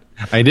comment?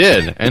 I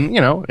did. And,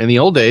 in the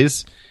old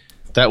days,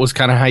 that was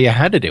kind of how you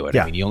had to do it.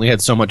 Yeah. I mean, you only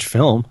had so much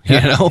film,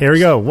 Here we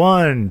go.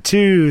 1,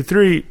 2,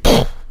 3.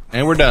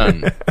 And we're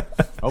done.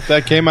 Hope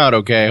that came out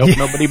okay. Hope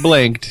nobody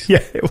blinked.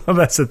 Yeah, well,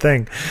 that's the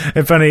thing.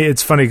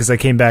 It's funny because I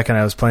came back and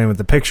I was playing with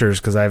the pictures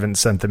because I haven't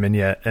sent them in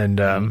yet. And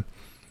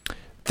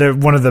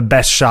one of the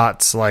best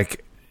shots,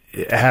 like,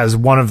 has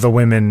one of the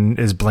women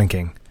is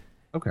blinking.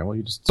 Okay, well,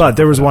 you just... But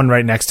there was one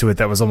right next to it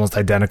that was almost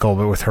identical,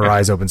 but with her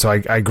eyes open. So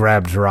I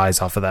grabbed her eyes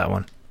off of that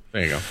one.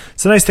 There you go.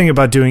 It's a nice thing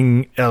about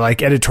doing,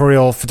 like,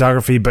 editorial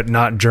photography, but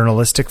not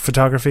journalistic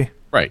photography.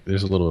 Right,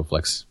 there's a little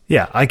flex.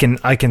 Yeah, I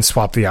can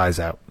swap the eyes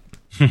out.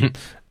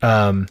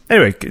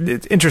 Anyway,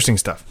 interesting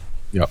stuff.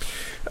 Yep.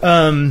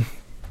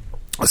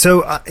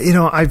 So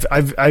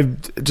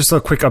I've just a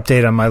quick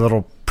update on my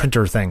little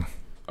printer thing.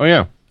 Oh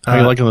yeah, how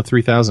you liking the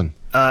 3000?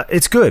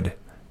 It's good.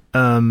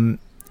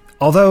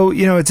 Although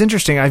it's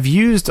interesting. I've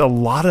used a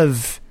lot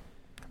of.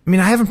 I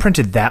haven't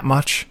printed that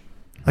much.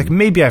 Like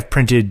maybe I've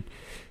printed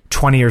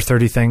 20 or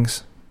 30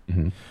 things,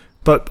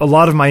 but a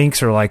lot of my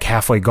inks are like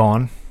halfway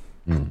gone.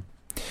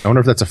 I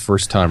wonder if that's a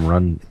first-time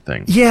run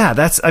thing. Yeah,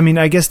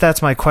 I guess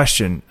that's my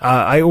question.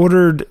 I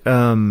ordered,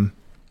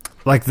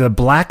 like the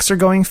blacks are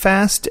going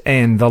fast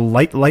and the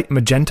light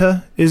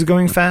magenta is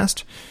going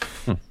fast.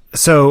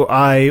 So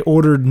I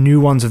ordered new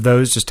ones of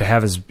those just to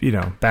have as,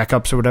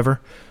 backups or whatever.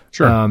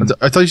 Sure.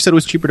 I thought you said it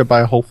was cheaper to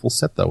buy a whole full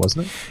set, though,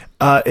 wasn't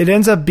it? It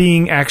ends up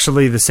being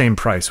actually the same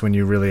price when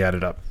you really add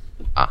it up.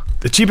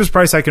 The cheapest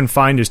price I can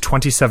find is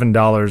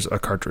 $27 a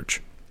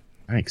cartridge.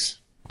 Thanks.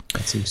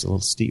 That seems a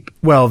little steep.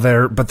 Well,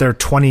 they're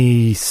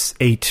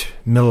 28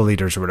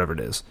 milliliters or whatever it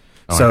is.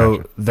 Oh,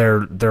 so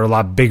they're a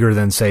lot bigger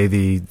than, say,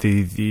 the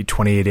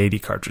 2880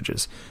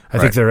 cartridges. I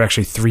think they're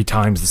actually 3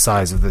 times the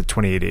size of the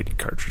 2880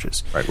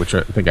 cartridges. Right, which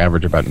I think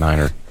average about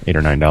 $8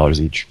 or $9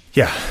 each.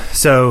 Yeah.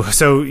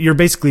 So you're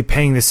basically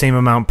paying the same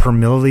amount per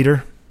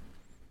milliliter.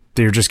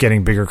 You're just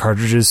getting bigger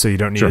cartridges, so you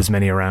don't need as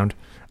many around.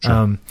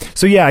 Sure.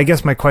 So yeah, I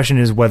guess my question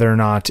is whether or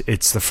not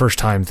it's the first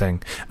time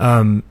thing.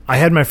 I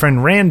had my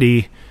friend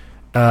Randy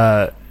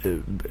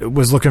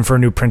was looking for a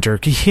new printer.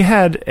 He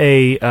had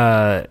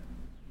a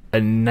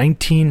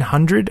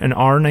 1900, an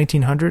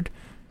R1900.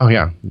 Oh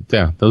yeah,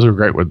 those are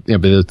great. Yeah,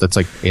 but that's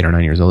like 8 or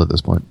 9 years old at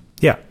this point.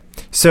 Yeah,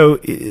 So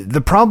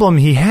the problem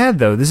he had,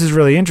 though, this is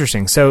really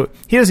interesting. So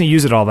he doesn't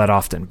use it all that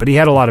often, but he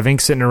had a lot of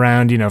ink sitting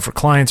around, for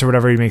clients or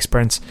whatever. He makes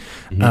prints.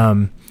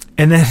 Mm-hmm.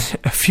 And then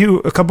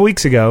a couple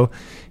weeks ago,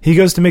 he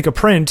goes to make a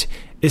print.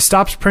 It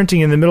stops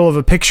printing in the middle of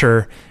a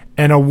picture,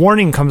 and a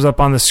warning comes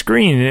up on the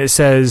screen, and it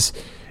says,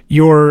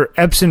 "Your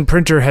Epson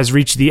printer has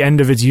reached the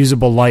end of its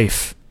usable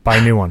life. Buy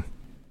a new one."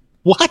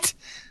 What?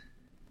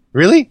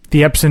 Really?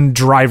 The Epson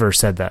driver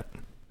said that.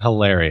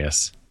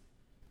 Hilarious.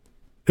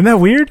 Isn't that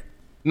weird?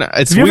 No,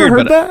 it's Have you weird, ever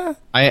heard but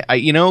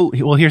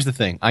that? well, here's the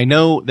thing. I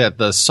know that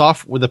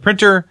with the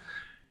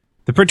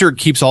printer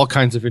keeps all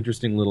kinds of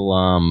interesting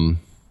little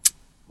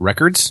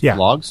records,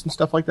 logs and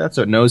stuff like that.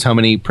 So it knows how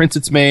many prints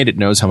it's made. It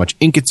knows how much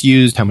ink it's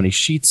used, how many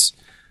sheets,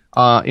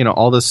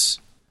 all this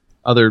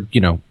other,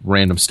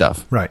 random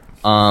stuff. Right.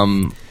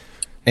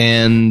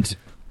 And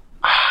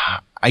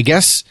I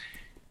guess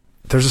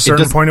there's a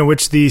certain point at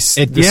which the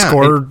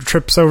score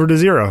trips over to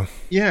zero.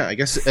 Yeah, I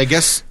guess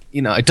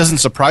it doesn't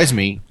surprise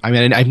me. I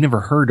mean, I've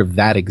never heard of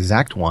that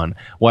exact one.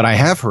 What I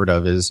have heard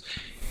of is,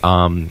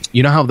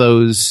 how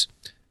those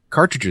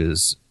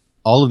cartridges,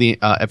 all of the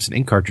Epson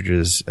ink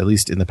cartridges, at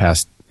least in the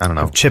past, I don't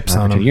know, chips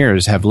on 10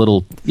 years, have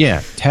little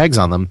tags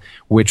on them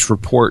which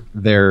report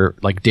their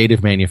date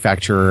of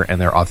manufacturer and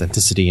their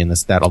authenticity and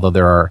this that.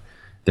 Although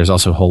there's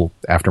also a whole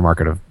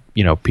aftermarket of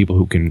people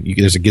who can.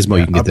 There's a gizmo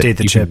you can get update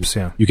the chips.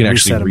 You can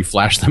actually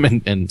reflash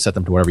them and set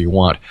them to whatever you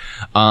want.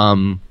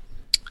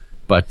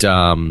 But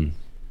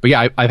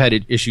yeah, I've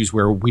had issues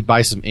where we'd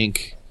buy some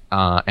ink,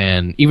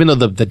 and even though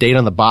the date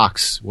on the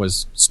box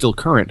was still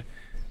current,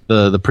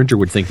 the printer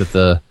would think that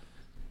the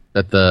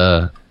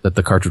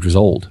cartridge was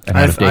old. And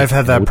I've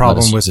had that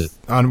problem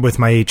with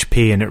my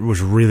HP, and it was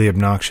really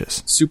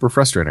obnoxious. Super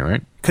frustrating,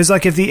 right? Because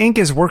if the ink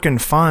is working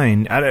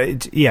fine,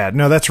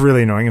 that's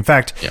really annoying. In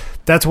fact,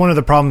 that's one of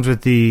the problems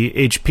with the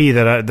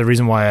HP. The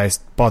reason why I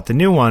bought the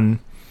new one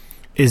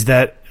is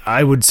that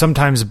I would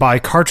sometimes buy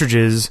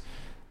cartridges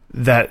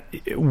that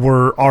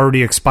were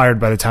already expired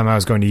by the time I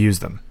was going to use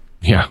them.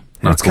 Yeah,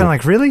 and it's kind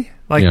of really?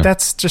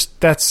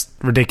 That's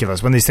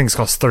ridiculous when these things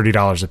cost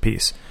 $30 a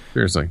piece.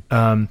 Seriously.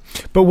 But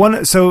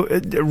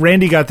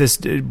Randy got this,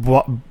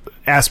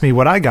 asked me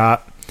what I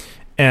got,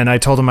 and I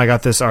told him I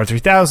got this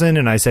R3000,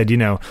 and I said,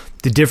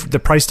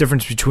 the price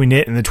difference between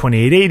it and the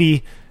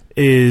 2880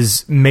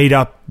 is made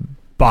up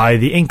by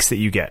the inks that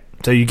you get.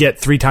 So you get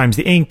 3 times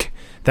the ink.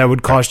 That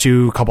would cost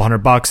you a couple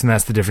 $100, and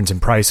that's the difference in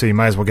price, so you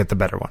might as well get the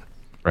better one.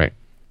 Right.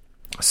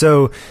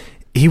 So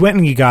he went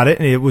and he got it,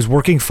 and it was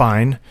working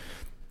fine.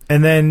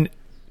 And then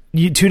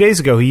 2 days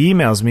ago, he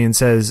emails me and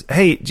says,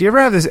 "Hey, do you ever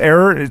have this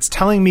error? It's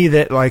telling me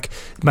that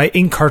my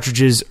ink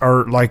cartridges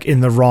are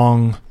in the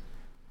wrong."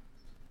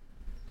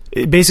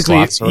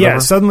 Basically,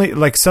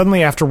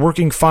 suddenly after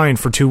working fine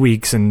for 2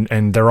 weeks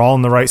and they're all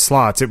in the right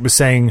slots, it was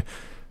saying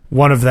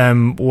one of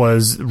them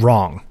was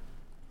wrong.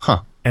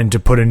 Huh. And to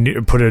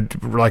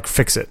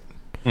fix it.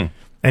 And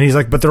he's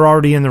like, "But they're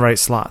already in the right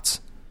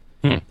slots."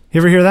 You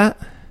ever hear that?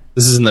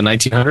 This is in the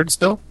 1900s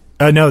still?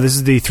 No, this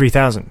is the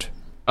 3000.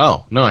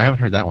 Oh, no, I haven't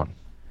heard that one.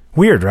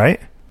 Weird,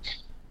 right?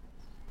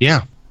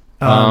 Yeah.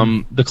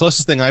 The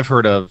closest thing I've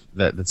heard of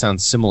that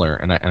sounds similar,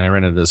 and I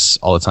ran into this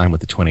all the time with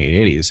the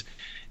 2880s,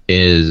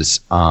 is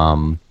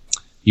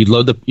you'd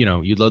load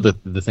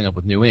the thing up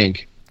with new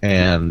ink,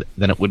 and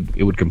then it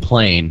would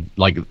complain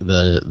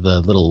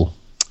the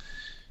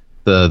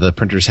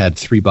printers had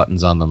 3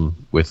 buttons on them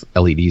with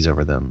LEDs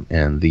over them,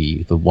 and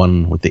the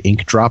one with the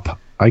ink drop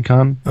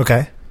icon,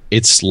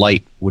 its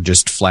light would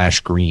just flash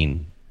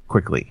green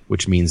quickly,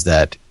 which means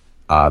that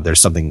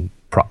there's a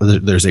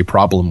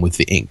problem with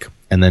the ink.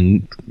 And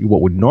then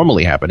what would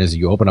normally happen is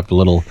you open up the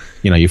little,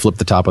 you flip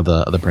the top of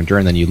the printer,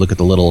 and then you look at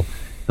the little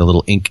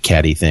ink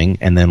caddy thing,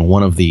 and then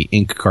one of the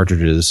ink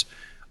cartridges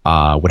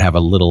would have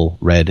a little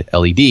red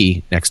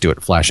LED next to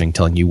it flashing,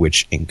 telling you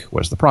which ink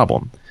was the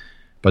problem.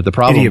 But the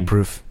problem, idiot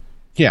proof.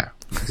 Yeah,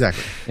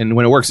 exactly. And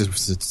when it works,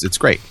 it's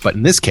great. But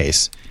in this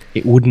case,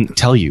 it wouldn't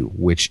tell you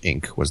which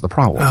ink was the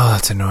problem. Oh,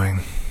 that's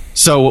annoying.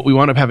 So what we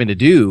wound up having to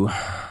do,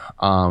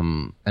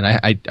 and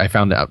I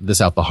found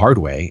this out the hard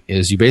way,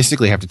 is you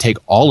basically have to take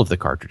all of the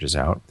cartridges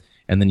out,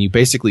 and then you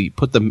basically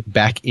put them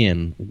back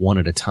in one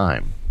at a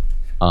time,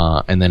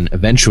 and then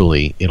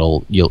eventually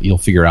you'll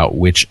figure out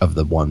which of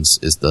the ones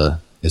is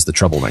the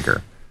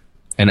troublemaker.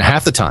 And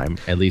half the time,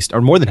 at least, or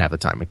more than half the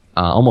time,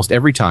 almost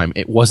every time,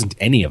 it wasn't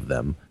any of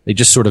them. They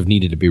just sort of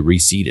needed to be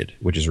reseated,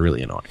 which is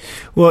really annoying.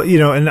 Well,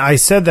 and I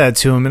said that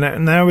to him,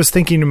 and I was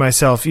thinking to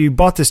myself, you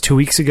bought this 2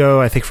 weeks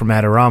ago, I think, from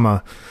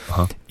Adorama.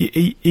 Uh-huh.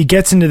 He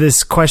gets into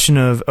this question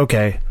of,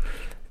 okay,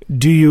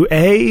 do you,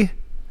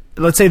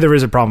 let's say there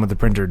is a problem with the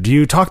printer. Do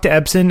you talk to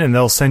Epson and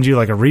they'll send you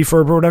a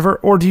refurb or whatever?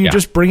 Or do you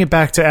just bring it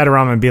back to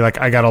Adorama and be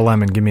like, I got a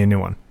lemon, give me a new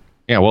one?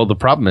 Yeah, well, the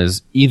problem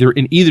is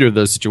in either of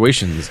those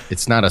situations,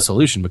 it's not a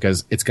solution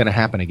because it's going to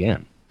happen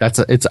again. I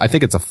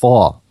think it's a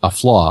flaw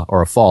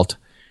or a fault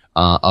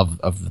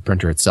of the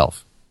printer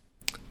itself.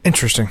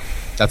 Interesting.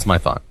 That's my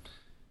thought.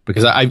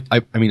 Because I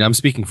mean, I'm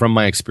speaking from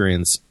my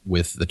experience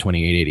with the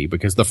 2880,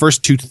 because the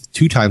first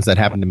two times that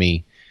happened to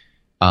me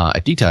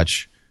at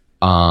D-Touch,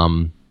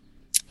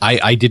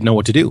 I didn't know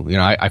what to do.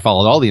 I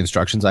followed all the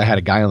instructions. I had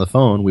a guy on the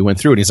phone. We went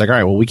through it. And he's like, all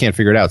right, well, we can't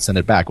figure it out. Send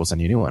it back. We'll send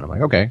you a new one. I'm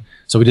like, okay.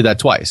 So we did that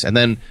twice. And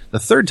then the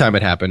third time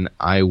it happened,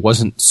 I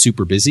wasn't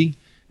super busy.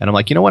 And I'm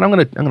like, you know what? I'm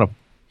going to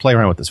play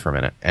around with this for a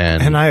minute.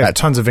 And I have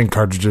tons of ink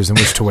cartridges in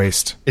which to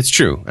waste. It's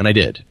true. And I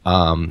did.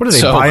 What do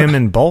they buy them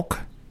in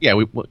bulk? Yeah.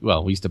 We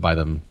used to buy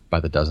them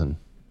by the dozen.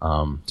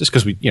 Just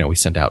cause we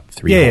sent out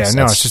 3. Yeah.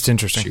 No, it's just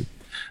interesting.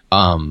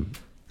 So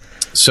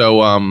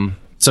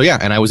yeah.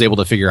 And I was able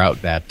to figure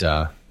out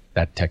that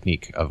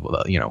technique of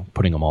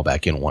putting them all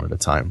back in one at a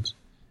time,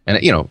 and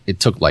it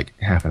took like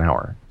half an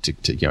hour to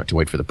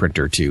wait for the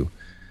printer to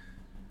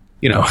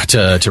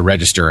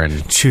register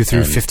and chew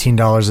through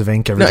 $15 of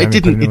ink every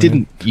time. It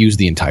didn't use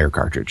the entire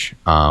cartridge.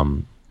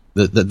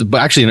 But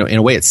actually, in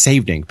a way, it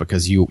saved ink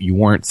because you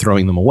weren't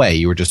throwing them away;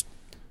 you were just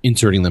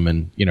inserting them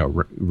and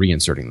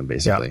reinserting them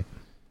basically. Yeah.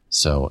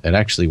 So it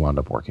actually wound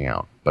up working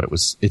out, but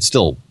it's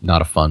still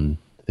not a fun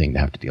thing to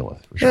have to deal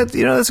with. For sure.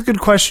 Yeah, that's a good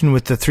question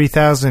with the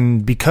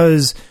 3000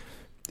 because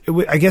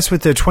I guess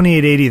with the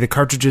 2880 the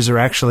cartridges are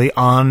actually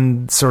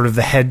on sort of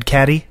the head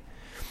caddy,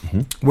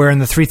 where in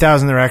the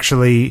 3000 they're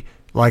actually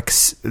like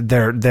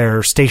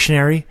they're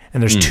stationary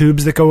and there's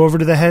tubes that go over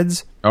to the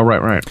heads. Oh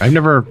right. I've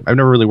never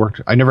really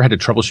worked. I never had to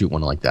troubleshoot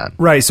one like that.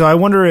 Right. So I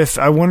wonder if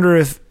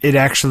it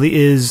actually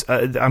is.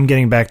 I'm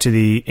getting back to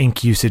the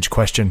ink usage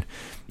question.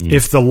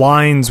 If the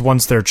lines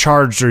once they're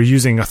charged are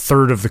using a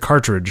third of the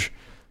cartridge.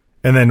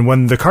 And then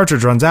when the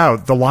cartridge runs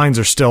out, the lines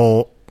are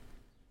still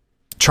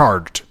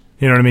charged.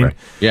 You know what I mean? Right.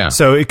 Yeah.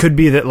 So it could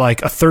be that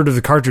like a third of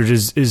the cartridge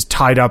is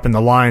tied up in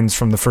the lines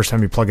from the first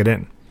time you plug it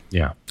in.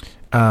 Yeah.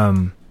 I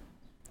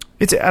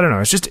don't know.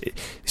 It's just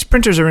these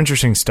printers are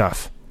interesting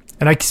stuff,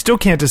 and I still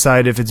can't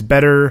decide if it's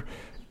better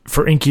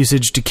for ink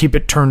usage to keep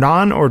it turned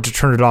on or to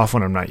turn it off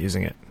when I'm not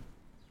using it.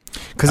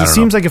 Because it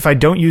seems like if I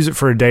don't use it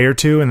for a day or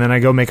two and then I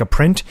go make a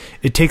print,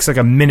 it takes like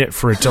a minute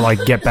for it to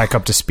like get back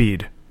up to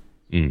speed.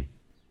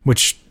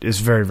 Which is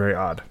very, very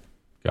odd.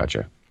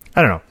 Gotcha.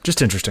 I don't know.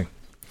 Just interesting.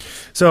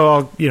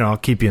 So I'll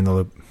keep you in the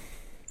loop.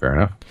 Fair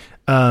enough.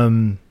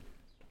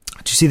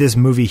 Did you see this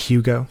movie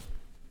Hugo?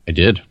 I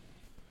did.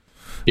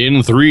 In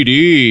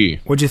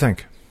 3D. What'd you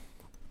think?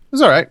 It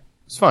was all right.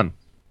 It's fun.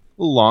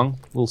 A little long,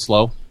 a little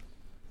slow.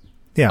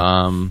 Yeah.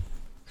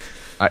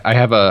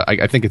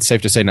 I think it's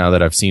safe to say now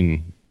that I've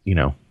seen,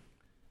 a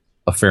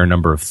fair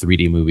number of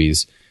 3D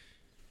movies.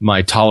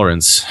 My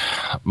tolerance,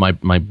 my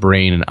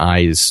brain and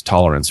eyes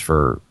tolerance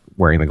for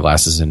wearing the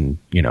glasses and,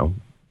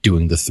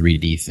 doing the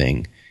 3D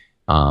thing,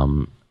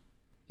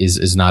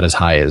 is not as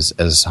high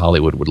as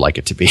Hollywood would like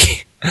it to be.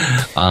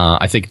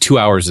 I think 2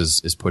 hours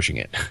is pushing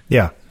it.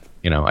 Yeah.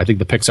 I think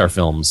the Pixar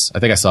films, I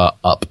think I saw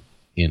Up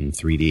in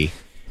 3D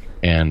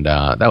and,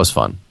 that was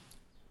fun.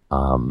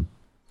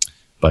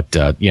 But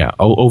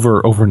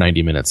over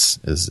 90 minutes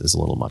is a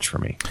little much for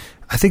me.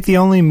 I think the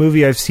only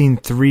movie I've seen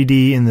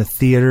 3D in the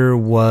theater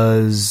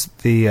was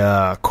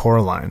the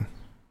Coraline.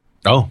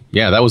 Oh,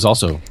 yeah, that was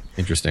also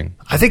interesting.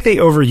 I think they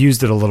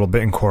overused it a little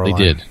bit in Coraline.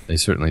 They did. They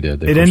certainly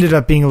did. It ended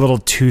up being a little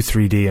too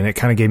 3D, and it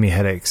kind of gave me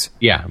headaches.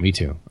 Yeah, me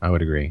too. I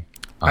would agree.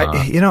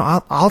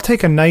 I'll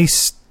take a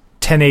nice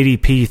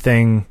 1080p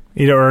thing,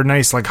 or a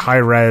nice like high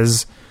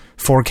res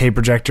 4K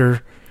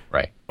projector,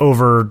 right,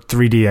 over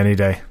 3D any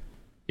day.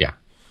 Yeah,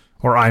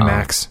 or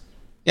IMAX.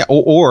 Yeah,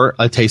 or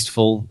a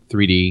tasteful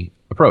 3D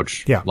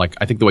approach. Yeah, like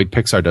I think the way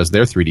Pixar does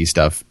their 3D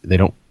stuff, they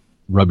don't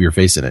rub your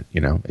face in it.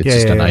 It's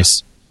just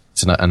nice.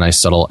 It's a nice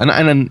subtle, and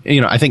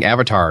I think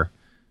Avatar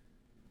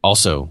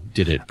also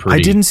did it pretty.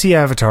 I didn't see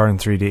Avatar in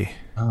 3D.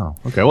 Oh,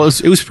 okay. Well,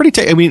 it was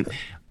pretty. I mean,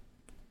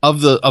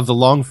 of the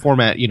long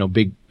format,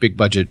 big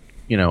budget,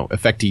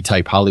 effecty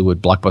type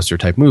Hollywood blockbuster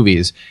type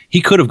movies, he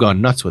could have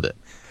gone nuts with it.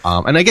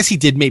 And I guess he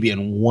did maybe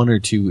in one or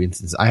two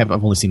instances. I've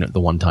only seen it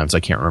the one time, so I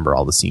can't remember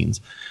all the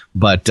scenes.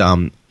 But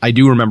I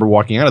do remember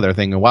walking out of there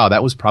thinking, "Wow,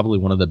 that was probably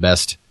one of the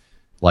best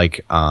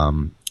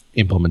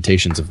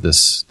implementations of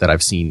this that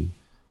I've seen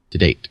to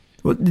date."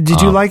 Well,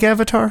 did you like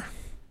Avatar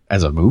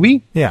as a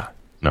movie? Yeah.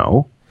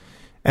 No.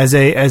 As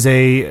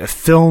a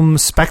film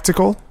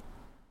spectacle.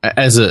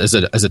 As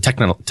a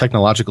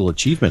technological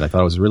achievement, I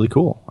thought it was really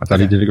cool. I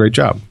thought he did a great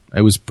job.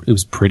 It was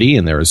pretty,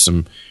 and there was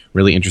some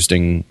really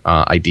interesting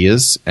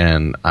ideas,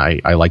 and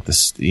I like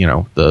this,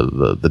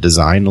 the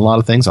design, a lot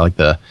of things. I like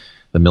the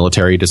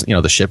military,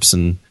 the ships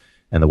and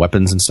the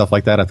weapons and stuff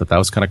like that. I thought that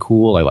was kind of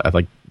cool. I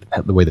like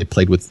the way they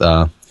played with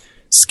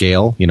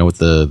scale, with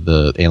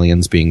the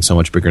aliens being so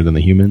much bigger than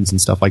the humans and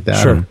stuff like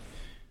that. Sure. And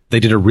they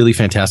did a really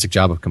fantastic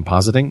job of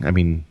compositing. I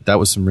mean, that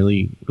was some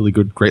really, really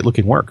good, great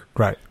looking work.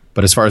 Right.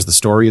 But as far as the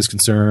story is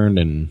concerned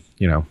and,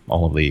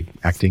 all of the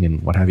acting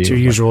and what have you. It's your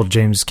usual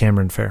James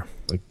Cameron fare.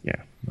 No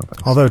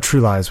thanks. Although True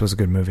Lies was a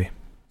good movie.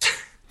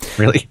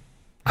 Really?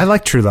 I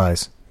like True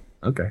Lies.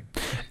 Okay.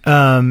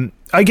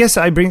 I guess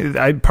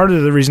part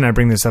of the reason I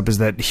bring this up is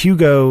that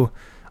Hugo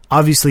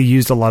obviously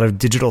used a lot of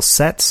digital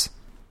sets.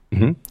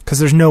 Because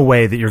there's no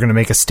way that you're going to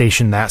make a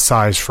station that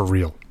size for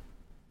real.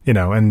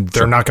 and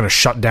they're not going to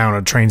shut down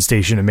a train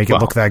station and make it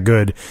look that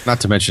good. Not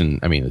to mention,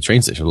 I mean, the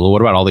train station. Well,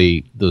 what about all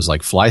those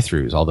like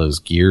fly-throughs, all those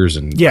gears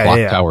and clock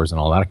towers and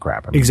all that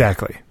crap? I mean,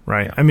 exactly.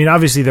 Right. I mean,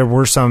 obviously there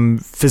were some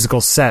physical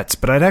sets,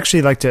 but I'd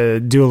actually like to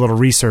do a little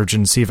research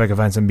and see if I can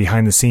find some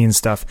behind-the-scenes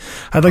stuff.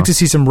 I'd like to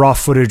see some raw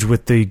footage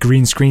with the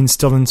green screen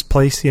still in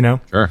place,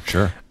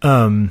 Sure.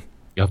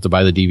 You'll have to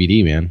buy the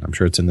DVD, man. I'm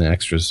sure it's in the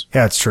extras.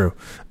 Yeah, it's true.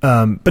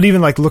 But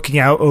even like looking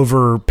out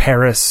over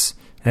Paris,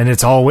 and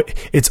it's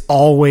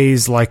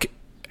always like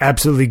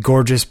absolutely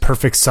gorgeous,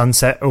 perfect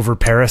sunset over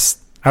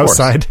Paris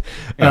outside.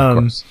 Of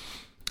course.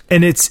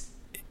 And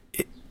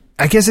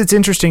I guess it's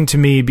interesting to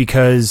me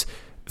because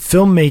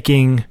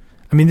filmmaking,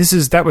 I mean,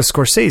 that was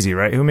Scorsese,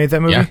 right? Who made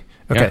that movie? Yeah.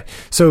 Okay. Yeah.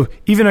 So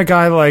even a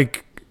guy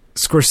like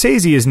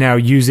Scorsese is now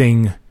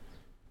using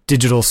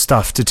digital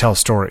stuff to tell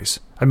stories.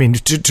 I mean,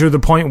 to the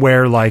point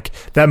where like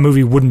that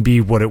movie wouldn't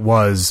be what it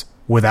was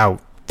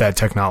without that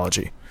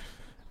technology.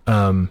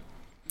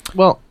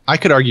 Well, I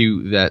could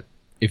argue that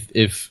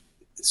if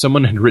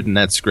someone had written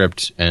that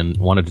script and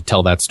wanted to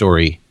tell that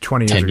story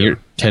 20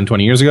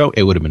 years ago,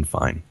 it would have been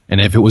fine. And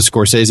if it was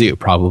Scorsese, it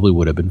probably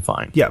would have been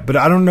fine. Yeah, but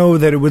I don't know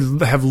that it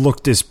would have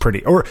looked as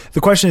pretty. Or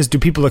the question is, do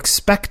people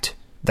expect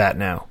that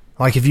now?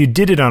 Like if you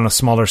did it on a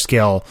smaller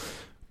scale,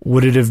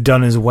 would it have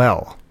done as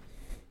well?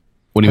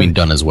 What do you mean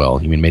done as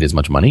well? You mean made as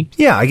much money?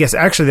 Yeah, I guess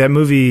actually that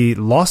movie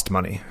lost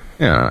money.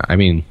 Yeah, I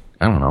mean,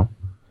 I don't know.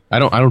 I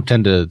don't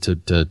tend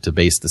to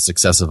base the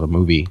success of a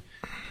movie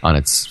on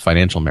its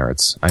financial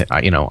merits.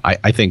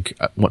 I think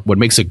what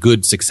makes a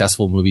good,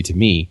 successful movie to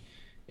me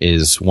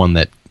is one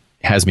that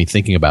has me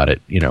thinking about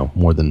it,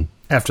 more than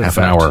after half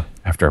an hour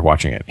after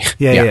watching it.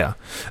 Yeah.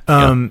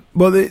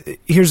 Well,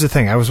 here's the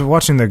thing. I was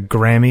watching the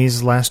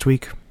Grammys last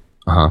week.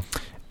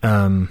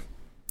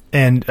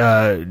 And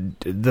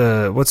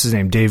what's his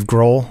name? Dave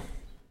Grohl.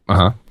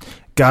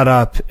 Got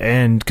up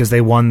and because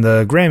they won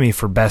the Grammy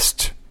for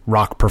best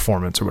rock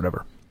performance or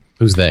whatever.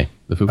 Who's they?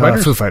 The Foo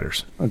Fighters? Foo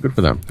Fighters. Oh, good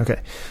for them. Okay.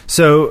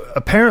 So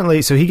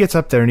apparently, he gets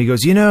up there and he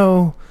goes,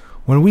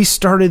 when we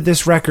started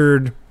this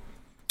record,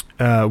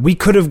 we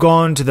could have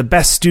gone to the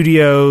best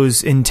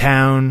studios in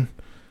town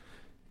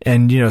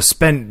and,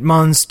 spent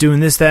months doing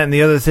this, that, and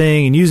the other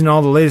thing and using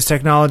all the latest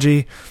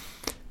technology.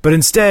 But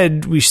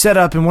instead, we set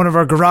up in one of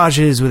our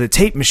garages with a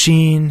tape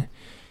machine,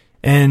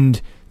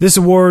 and this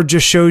award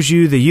just shows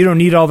you that you don't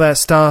need all that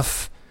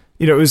stuff.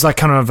 It was like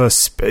kind of a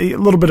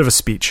little bit of a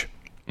speech.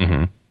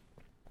 Mm-hmm.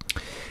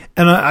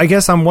 And I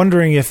guess I'm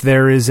wondering if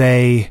there is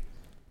a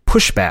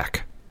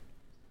pushback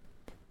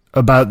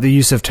about the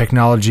use of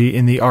technology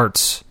in the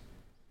arts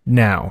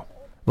now.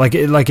 Like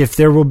if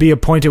there will be a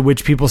point at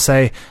which people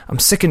say, I'm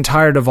sick and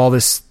tired of all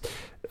this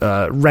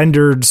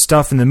rendered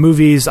stuff in the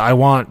movies. I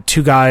want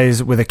two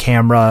guys with a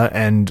camera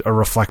and a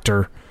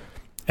reflector,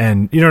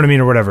 and you know what I mean,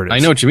 or whatever it is. I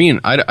know what you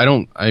mean.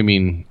 I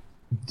mean,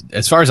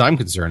 as far as I'm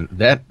concerned,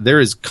 that there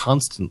is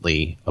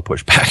constantly a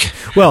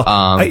pushback. Well,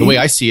 the way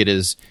I see it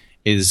is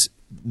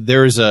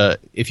there's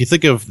if you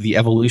think of the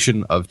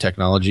evolution of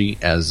technology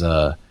as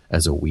a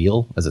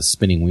wheel, as a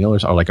spinning wheel,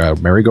 or like a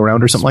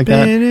merry-go-round or something like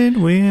that.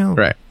 Spinning wheel.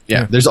 Right.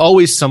 Yeah. There's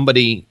always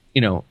somebody,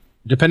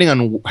 depending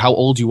on how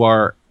old you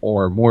are,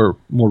 or more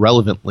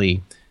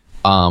relevantly,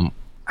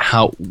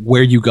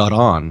 where you got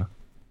on,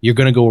 you're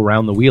going to go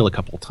around the wheel a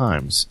couple of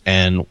times.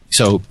 And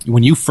so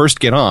when you first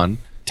get on,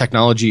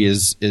 technology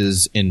is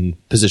in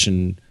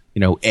position,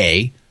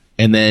 A,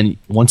 and then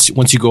once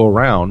you go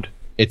around,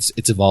 it's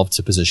evolved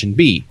to position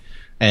B.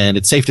 And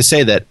it's safe to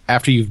say that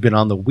after you've been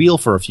on the wheel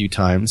for a few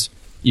times,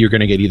 you're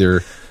going to get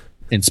either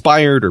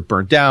inspired or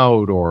burnt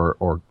out or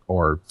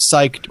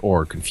psyched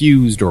or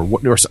confused or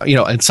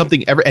and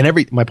something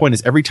my point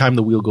is every time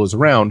the wheel goes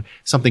around,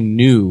 something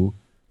new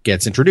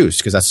gets introduced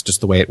because that's just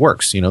the way it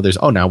works. There's,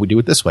 now we do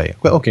it this way.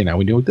 Well, okay, now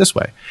we do it this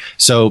way.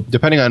 So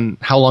depending on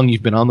how long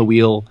you've been on the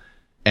wheel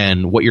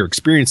and what your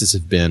experiences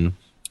have been,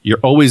 you're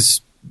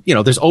always,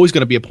 there's always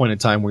going to be a point in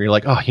time where you're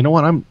like, oh, you know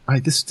what?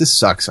 This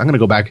sucks. I'm going to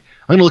go back.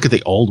 I'm going to look at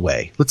the old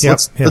way. Let's take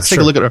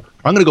a look at it.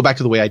 I'm going to go back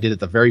to the way I did it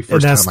the very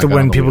first time. And that's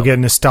when people get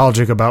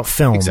nostalgic about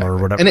film or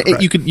whatever.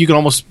 And you can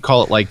almost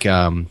call it like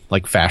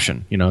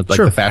fashion,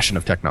 the fashion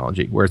of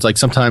technology, where it's like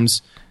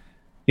sometimes,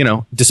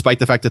 despite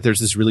the fact that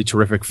there's this really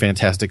terrific,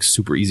 fantastic,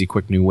 super easy,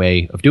 quick new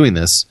way of doing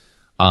this,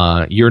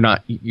 you're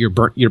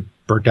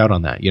burnt out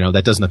on that.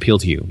 That doesn't appeal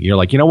to you. You're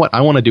like, you know what?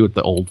 I want to do it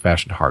the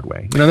old-fashioned hard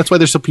way. That's why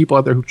there's some people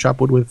out there who chop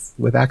wood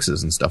with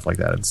axes and stuff like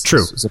that. It's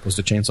true, as opposed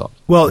to chainsaw.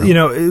 Well,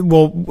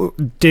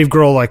 Dave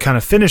Grohl kind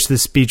of finished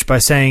this speech by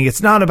saying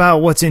it's not about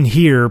what's in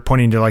here,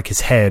 pointing to like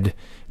his head.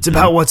 It's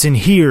about what's in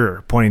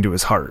here, pointing to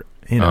his heart.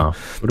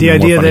 The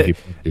idea that he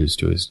used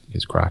to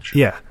his crotch.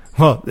 Yeah.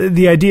 Well,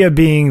 the idea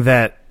being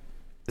that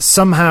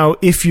somehow,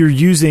 if you're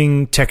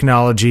using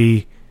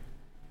technology,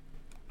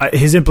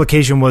 his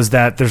implication was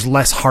that there's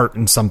less heart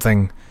in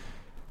something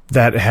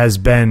that has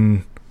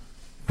been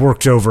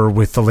worked over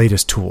with the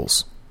latest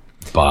tools.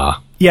 Bah.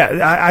 Yeah,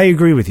 I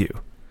agree with you.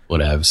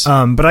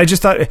 Whatevs. But I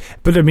just thought,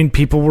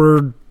 people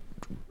were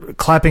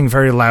clapping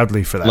very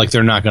loudly for that. Like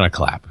they're not going to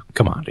clap.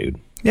 Come on, dude.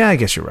 Yeah, I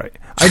guess you're right.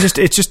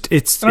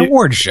 It's an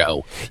award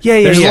show.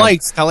 Yeah. There's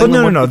lights telling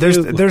them what to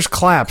do. There's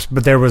claps,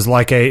 but there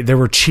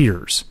were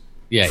cheers.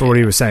 Yeah, for what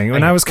he was saying,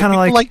 and I was kind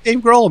of like Dave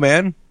Grohl,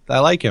 man. I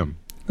like him.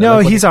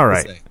 He's all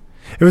right.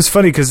 It was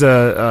funny because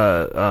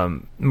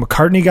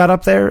McCartney got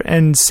up there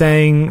and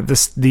sang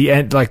the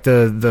end, like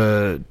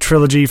the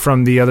trilogy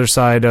from the other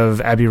side of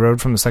Abbey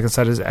Road, from the second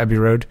side is Abbey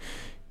Road.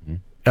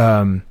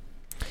 Mm-hmm.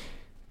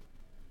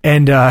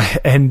 And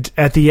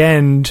at the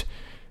end,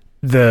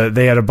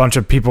 they had a bunch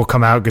of people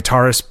come out,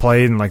 guitarists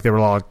played, and like they were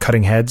all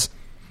cutting heads,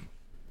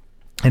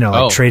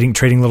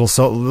 trading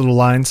little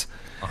lines.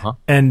 Uh-huh.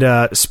 And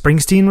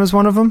Springsteen was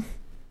one of them.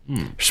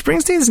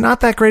 Springsteen's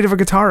not that great of a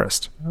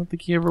guitarist. I don't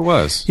think he ever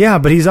was. Yeah,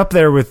 but he's up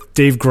there with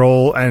Dave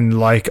Grohl and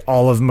like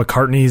all of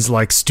McCartney's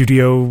like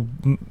studio,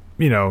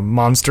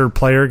 monster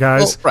player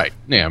guys. Oh, right.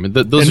 Yeah, I mean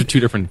those are two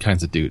different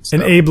kinds of dudes.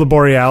 And Abe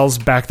Laboreal's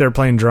back there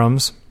playing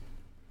drums.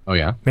 Oh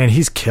yeah, man,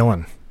 he's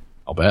killing.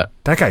 I'll bet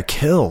that guy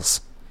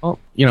kills. Well,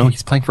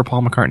 he's playing for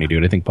Paul McCartney,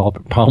 dude. I think Paul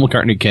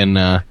McCartney can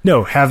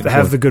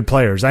have the good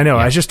players. I know.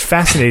 Yeah. It's just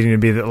fascinating to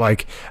be that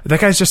like that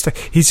guy's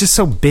he's just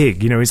so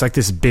big. He's like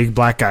this big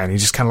black guy, and he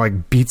just kind of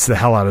like beats the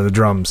hell out of the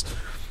drums.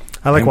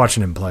 I like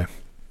watching him play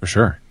for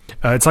sure.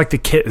 It's like the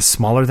kit is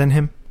smaller than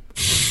him.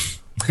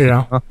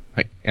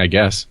 I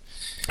guess.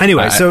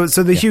 Anyway, so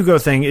the Hugo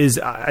thing is,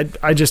 I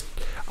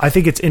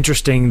think it's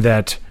interesting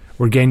that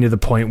we're getting to the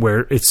point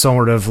where it's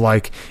sort of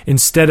like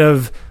instead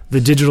of the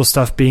digital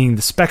stuff being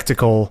the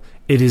spectacle,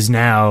 it is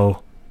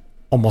now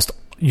almost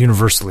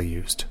universally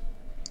used.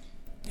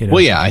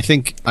 Well, yeah, I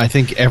think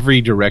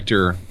every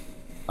director.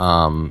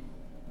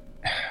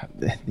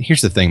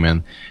 Here's the thing,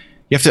 man.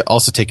 You have to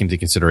also take into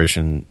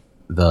consideration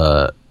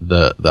the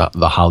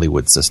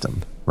Hollywood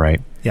system,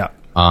 right? Yeah.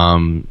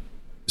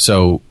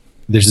 So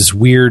there's this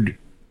weird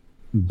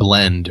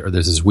blend, or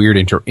there's this weird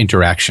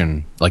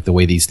interaction, like the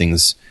way these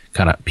things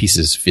kind of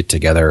pieces fit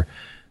together,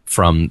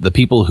 from the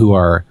people who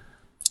are.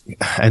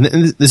 And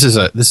this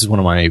is one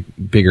of my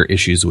bigger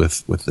issues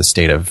with the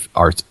state of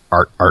art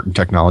and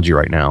technology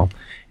right now,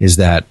 is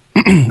that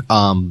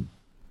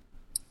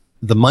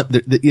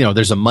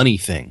there's a money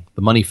thing,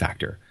 the money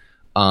factor.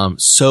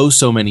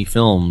 So many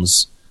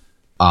films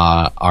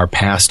are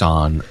passed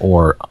on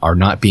or are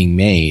not being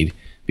made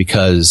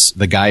because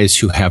the guys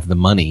who have the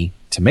money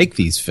to make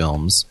these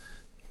films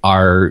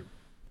are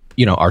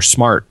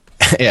smart,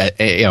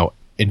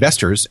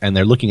 investors, and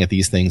they're looking at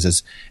these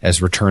things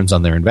as returns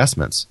on their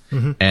investments.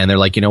 Mm-hmm. And they're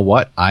like, you know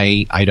what?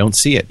 I don't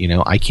see it.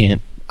 I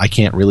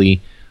can't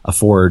really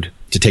afford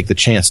to take the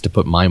chance to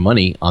put my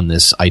money on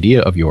this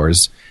idea of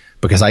yours,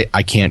 because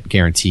I can't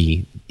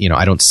guarantee,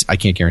 I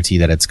can't guarantee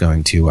that it's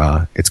going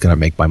to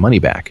make my money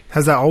back.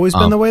 Has that always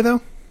been the way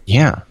though?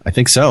 Yeah, I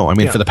think so. I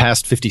mean, for the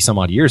past 50 some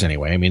odd years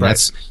anyway. I mean,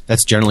 right.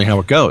 That's generally how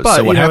it goes. But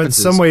so what happens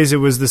in some ways it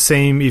was the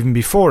same even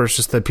before. It's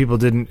just that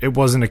people it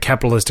wasn't a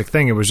capitalistic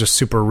thing. It was just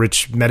super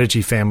rich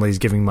Medici families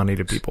giving money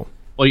to people.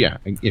 Well, yeah,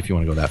 if you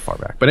want to go that far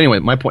back. But anyway,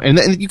 my point,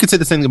 and you could say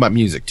the same thing about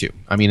music too.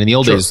 I mean, in the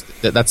old days,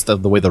 that's the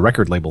way the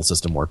record label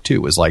system worked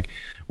too. Was like,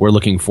 we're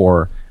looking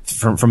for,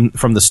 from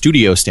the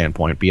studio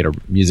standpoint, be it a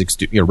music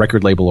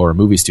record label or a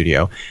movie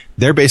studio,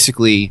 they're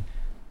basically,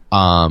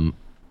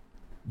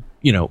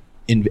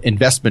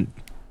 investment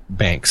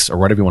banks or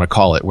whatever you want to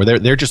call it, where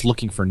they're just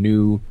looking for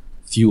new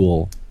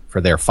fuel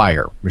for their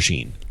fire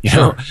machine.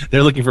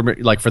 They're looking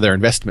for their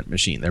investment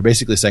machine. They're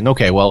basically saying,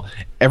 okay, well,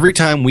 every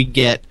time we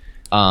get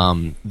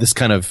this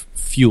kind of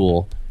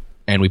fuel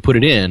and we put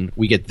it in,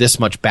 we get this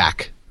much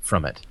back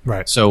from it.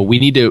 Right. So we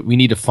need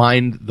to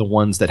find the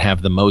ones that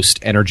have the most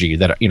energy,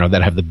 that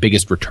have the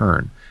biggest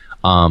return.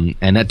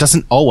 And that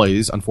doesn't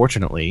always,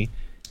 unfortunately,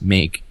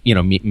 make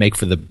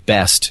for the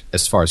best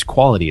as far as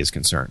quality is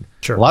concerned.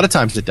 Sure. A lot of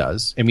times it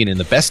does. I mean, in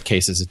the best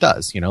cases it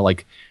does.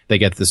 Like they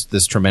get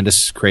this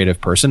tremendous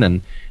creative person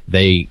and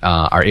they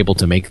are able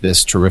to make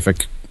this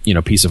terrific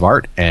piece of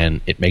art,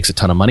 and it makes a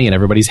ton of money and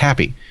everybody's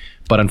happy.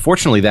 But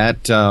unfortunately,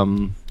 that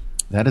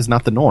is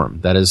not the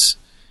norm. That is,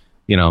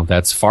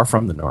 that's far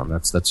from the norm.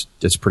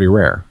 That's pretty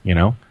rare.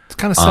 It's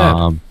kind of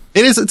sad.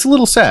 It is. It's a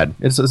little sad.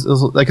 It's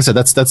like I said.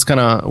 That's kind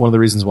of one of the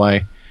reasons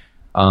why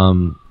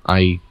I'm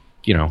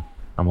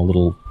a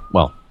little,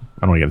 well,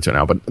 I don't want to get into it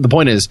now, but the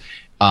point is,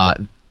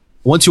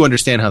 once you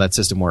understand how that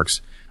system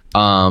works,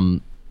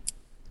 the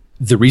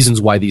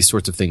reasons why these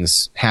sorts of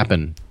things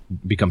happen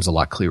becomes a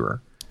lot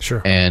clearer.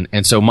 Sure.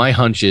 And so my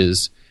hunch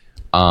is,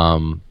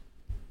 the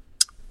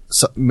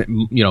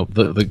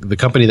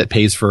company that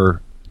pays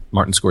for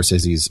Martin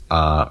Scorsese's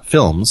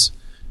films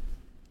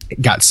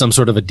got some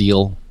sort of a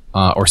deal,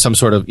 or some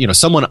sort of,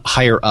 someone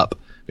higher up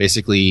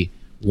basically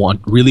he's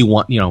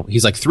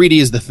like, 3D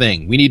is the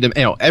thing. We need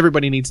to,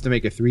 everybody needs to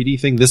make a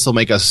 3D thing. This will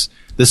make us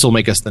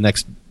the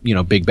next,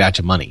 big batch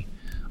of money.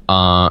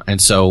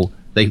 And so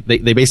they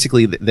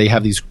basically, they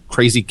have these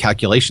crazy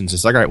calculations.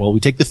 It's like, all right, well, we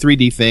take the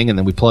 3D thing and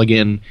then we plug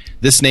in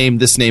this name,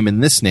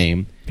 and this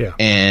name. Yeah.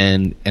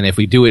 And if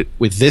we do it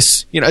with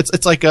this,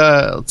 it's like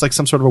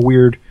some sort of a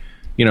weird,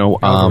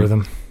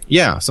 algorithm.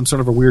 Yeah. Some sort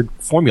of a weird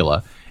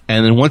formula.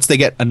 And then once they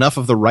get enough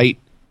of the right,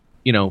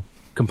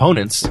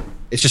 components,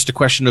 it's just a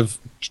question of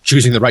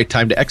choosing the right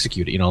time to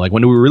execute it. You know, like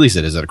when do we release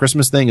it? Is it a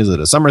Christmas thing? Is it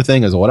a summer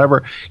thing? Is it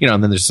whatever? You know,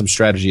 and then there's some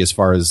strategy as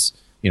far as,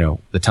 you know,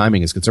 the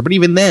timing is concerned. But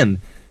even then,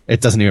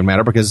 it doesn't even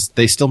matter because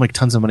they still make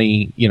tons of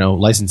money, you know,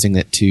 licensing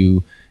it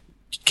to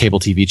cable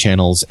TV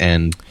channels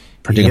and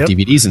printing up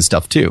DVDs and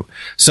stuff too.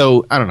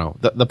 So I don't know.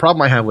 The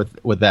problem I have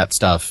with that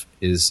stuff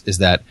is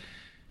that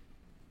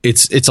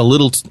it's a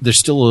little, there's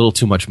still a little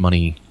too much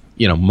money,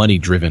 you know, money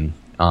driven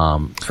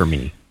for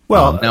me.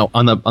 Well, now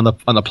on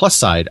the plus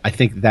side, I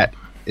think that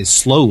is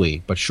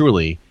slowly but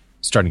surely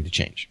starting to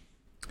change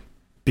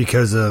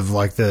because of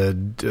like the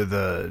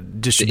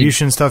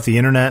distribution stuff, the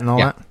internet and all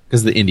that.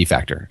 Because of the indie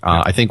factor.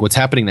 I think what's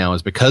happening now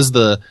is because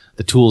the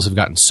tools have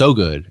gotten so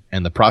good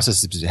and the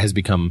process has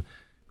become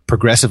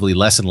progressively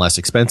less and less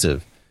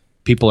expensive,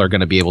 people are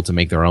going to be able to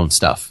make their own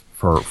stuff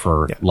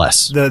for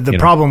less. The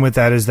problem with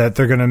that is that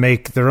they're going to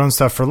make their own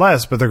stuff for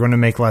less, but they're going to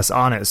make less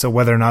on it. So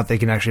whether or not they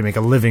can actually make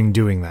a living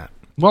doing that.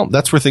 Well,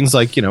 that's where things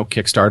like, you know,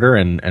 Kickstarter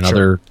and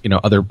other, you know,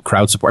 other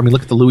crowd support. I mean,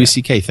 look at the Louis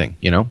C.K. thing,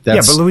 you know?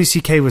 But Louis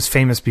C.K. was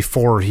famous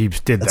before he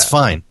did that. That's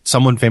fine.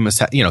 Someone famous,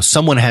 you know,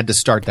 someone had to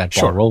start that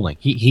ball rolling.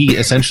 He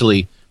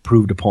essentially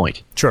proved a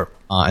point. Sure.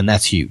 And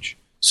that's huge.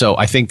 So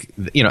I think,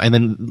 you know, and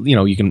then, you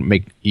know, you can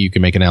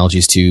make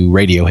analogies to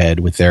Radiohead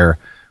with their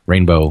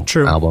Rainbow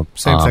album.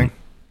 Same thing.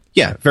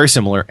 Yeah, very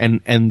similar.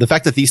 And the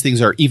fact that these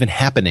things are even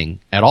happening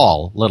at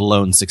all, let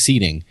alone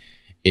succeeding,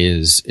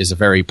 is a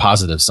very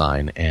positive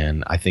sign.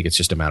 And I think it's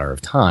just a matter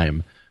of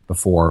time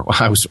before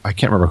I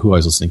can't remember who I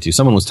was listening to.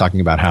 Someone was talking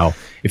about how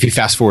if you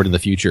fast forward in the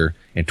future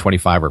in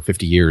 25 or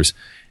 50 years,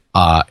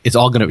 it's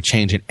all going to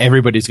change and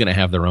everybody's going to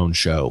have their own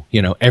show.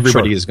 You know,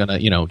 everybody is going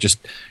to, you know, just,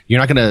 you're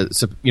not going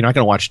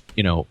to watch,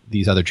 you know,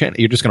 these other channels.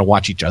 You're just going to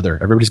watch each other.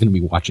 Everybody's going to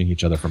be watching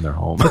each other from their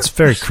home. That's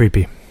very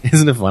creepy.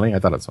 Isn't it funny? I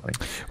thought it's funny.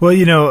 Well,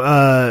 you know,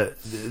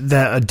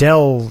 that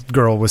Adele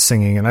girl was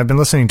singing and I've been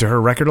listening to her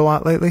record a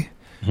lot lately.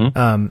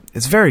 Mm-hmm.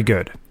 It's very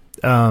good.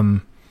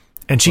 And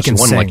she can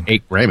won sing. like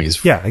 8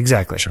 Grammys. Yeah,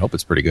 exactly. I hope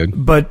it's pretty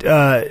good. But,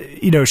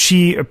 you know,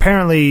 she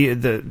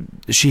apparently,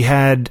 she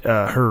had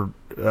her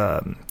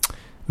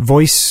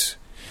voice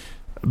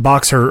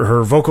box,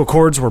 her vocal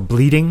cords were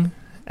bleeding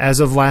as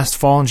of last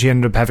fall, and she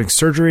ended up having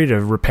surgery to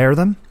repair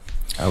them.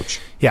 Ouch.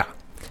 Yeah.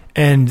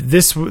 And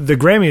the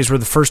Grammys were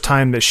the first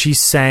time that she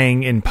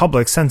sang in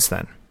public since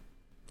then.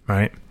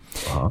 Right?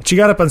 Uh-huh. She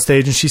got up on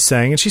stage and she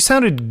sang, and she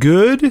sounded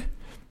good.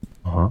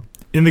 Uh-huh.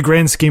 In the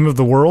grand scheme of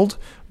the world,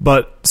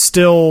 but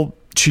still,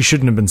 she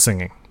shouldn't have been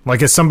singing.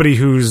 Like, as somebody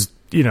who's,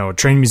 you know, a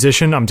trained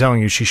musician, I'm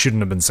telling you, she shouldn't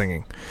have been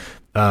singing.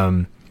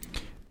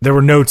 There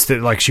were notes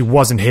that, like, she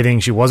wasn't hitting,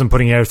 she wasn't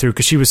putting air through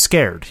because she was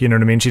scared. You know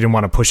what I mean? She didn't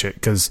want to push it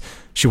because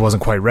she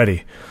wasn't quite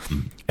ready.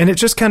 And it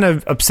just kind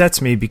of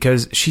upsets me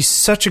because she's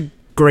such a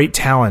great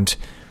talent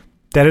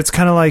that it's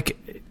kind of like,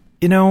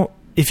 you know,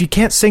 if you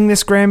can't sing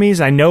this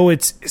Grammys, I know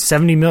it's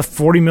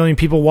 40 million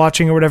people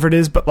watching or whatever it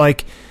is, but,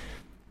 like,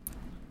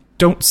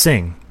 don't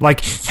sing.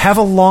 Like, have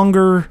a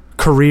longer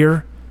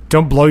career.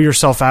 Don't blow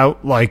yourself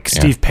out like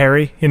Steve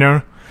Perry, you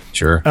know?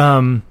 Sure.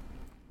 And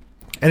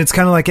it's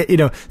kind of like, you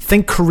know,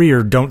 think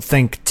career, don't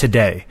think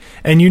today.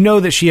 And you know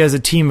that she has a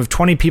team of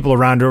 20 people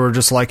around her who are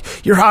just like,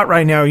 you're hot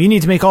right now. You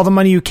need to make all the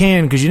money you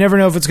can because you never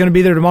know if it's going to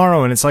be there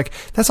tomorrow. And it's like,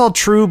 that's all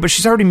true, but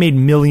she's already made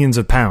millions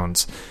of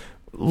pounds.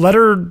 Let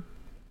her,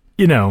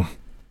 you know.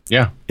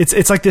 Yeah.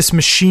 It's like this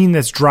machine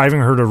that's driving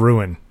her to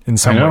ruin in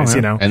some ways,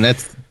 you know? And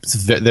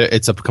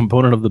it's a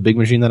component of the big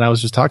machine that I was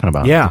just talking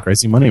about. Yeah. The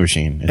crazy money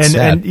machine. It's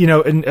sad. And you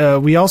know,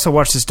 and we also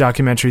watched this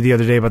documentary the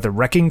other day about the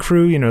Wrecking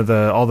Crew, you know,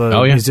 all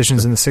the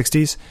musicians in the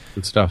 60s.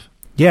 Good stuff.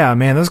 Yeah,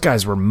 man, those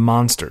guys were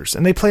monsters.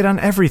 And they played on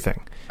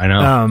everything. I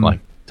know.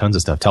 Like tons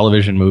of stuff.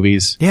 Television,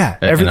 movies. Yeah.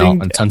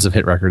 Everything. And tons of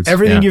hit records.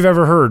 Everything you've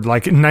ever heard.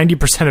 Like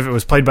 90% of it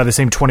was played by the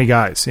same 20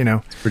 guys, you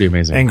know? It's pretty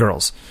amazing. And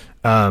girls.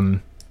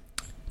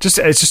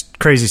 It's just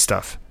crazy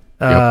stuff.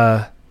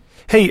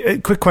 Hey, a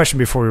quick question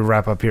before we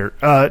wrap up here.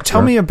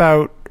 Tell me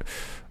about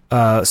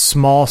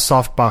small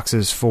soft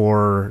boxes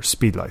for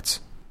speedlights.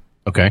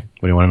 Okay,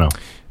 what do you want to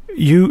know?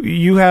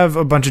 You have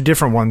a bunch of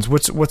different ones.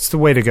 What's the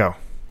way to go?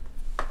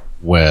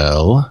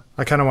 Well,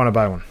 I kind of want to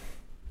buy one.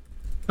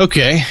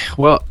 Okay,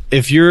 well,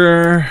 if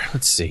you're,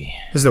 let's see,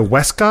 is it a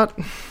Westcott?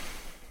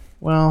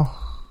 Well,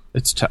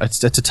 it's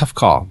a tough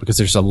call because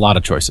there's a lot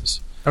of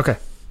choices. Okay.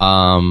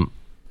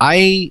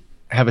 I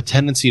have a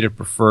tendency to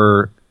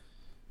prefer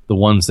the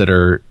ones that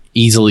are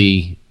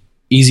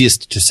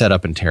easiest to set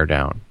up and tear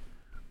down.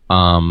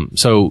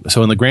 So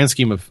in the grand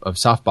scheme of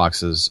soft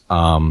boxes,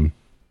 my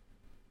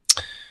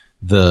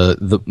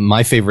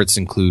favorites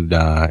include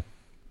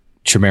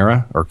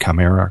Chimera,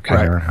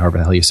 right. however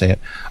the hell you say it.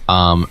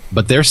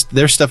 But their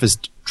stuff is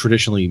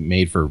traditionally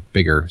made for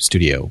bigger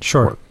studio,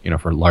 sure,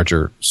 for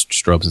larger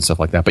strobes and stuff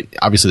like that. But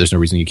obviously, there's no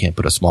reason you can't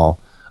put a small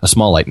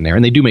light in there,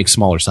 and they do make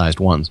smaller sized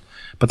ones,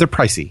 but they're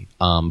pricey.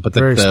 But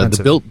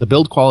the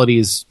build quality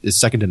is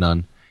second to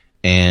none,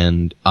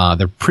 and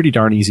they're pretty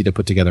darn easy to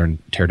put together and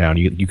tear down.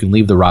 You can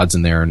leave the rods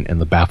in there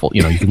and the baffle.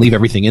 You can leave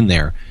everything in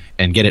there,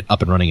 and get it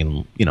up and running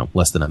in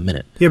less than a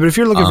minute. Yeah, but if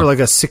you're looking for like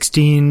a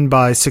 16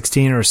 by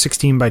 16 or a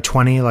 16 by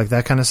 20, like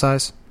that kind of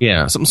size,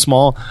 yeah, something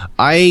small,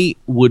 I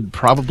would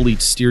probably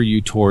steer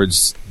you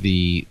towards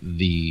the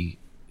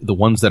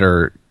ones that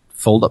are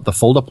fold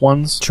up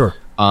ones. Sure.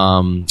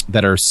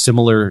 That are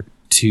similar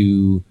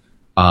to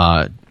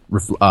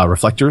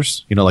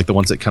reflectors. Like the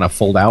ones that kind of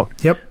fold out.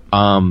 Yep.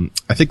 I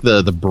think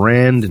the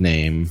brand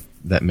name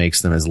that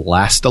makes them is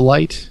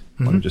Lastalite.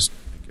 Let me just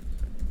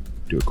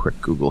do a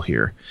quick Google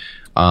here.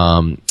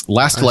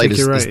 Lastalite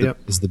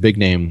is the big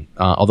name,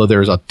 although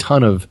there's a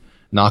ton of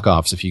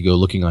knockoffs if you go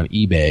looking on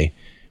eBay,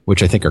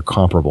 which I think are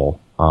comparable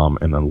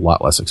and a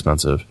lot less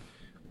expensive.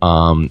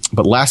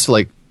 But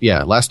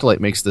Lastalite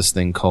makes this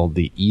thing called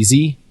the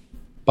Easy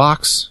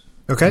Box.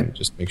 Okay. Let me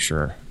just make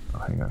sure.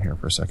 Hang on here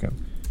for a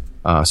second.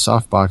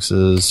 Soft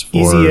boxes for...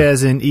 Easy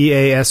as in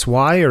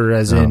EASY or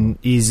as in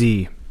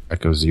EZ?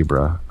 Echo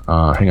Zebra.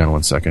 Hang on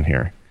one second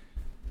here.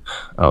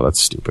 Oh,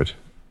 that's stupid.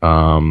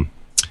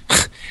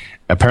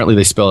 Apparently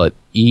they spell it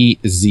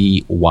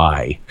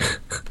EZY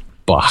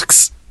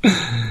box.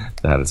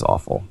 That is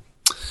awful.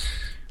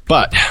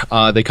 But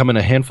they come in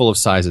a handful of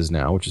sizes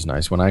now, which is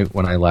nice. When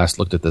I last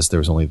looked at this, there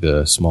was only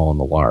the small and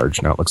the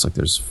large. Now it looks like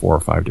there's 4 or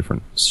 5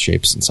 different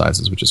shapes and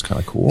sizes, which is kind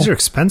of cool. These are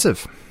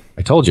expensive.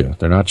 I told you,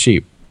 they're not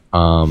cheap.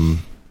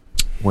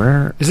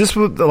 Where is this?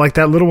 Like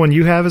that little one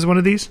you have is one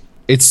of these?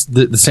 It's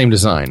the same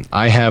design.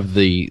 I have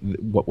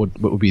what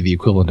would be the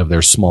equivalent of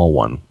their small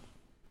one.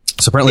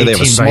 So apparently they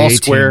have a small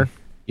square.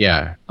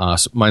 Yeah,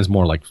 so mine's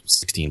more like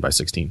 16 by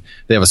 16.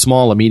 They have a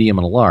small, a medium,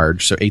 and a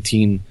large. So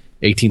 18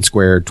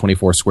 squared,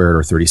 24 squared,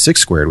 or 36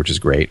 squared, which is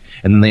great.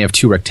 And then they have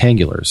 2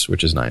 rectangulars,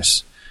 which is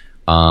nice.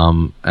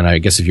 And I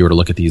guess if you were to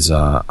look at these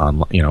on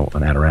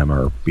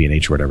Adorama or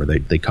B&H or whatever,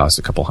 they cost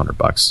a couple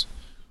 $100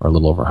 or a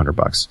little over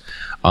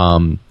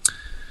 $100.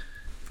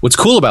 What's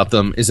cool about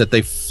them is that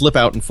they flip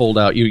out and fold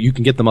out. You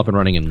can get them up and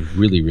running in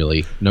really,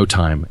 really no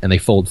time, and they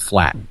fold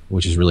flat,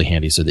 which is really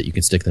handy, so that you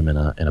can stick them in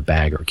a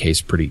bag or a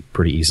case pretty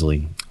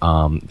easily.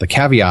 The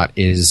caveat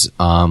is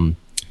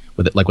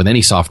with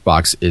any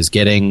softbox is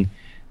getting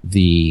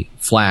the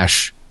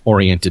flash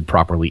oriented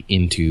properly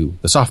into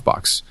the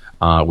softbox.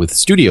 With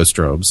studio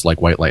strobes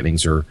like White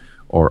Lightnings or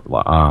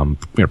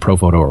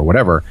Profoto or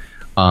whatever.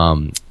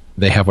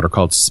 They have what are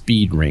called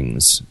speed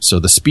rings. So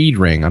the speed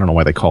ring, I don't know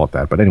why they call it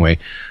that, but anyway,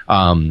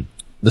 the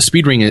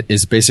speed ring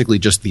is basically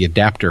just the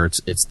adapter.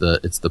 It's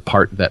the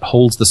part that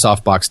holds the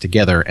softbox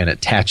together and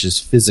attaches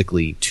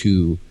physically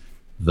to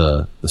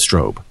the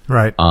strobe.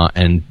 Right.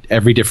 And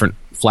every different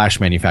flash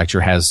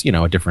manufacturer has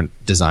a different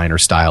design or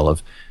style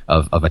of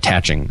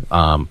attaching.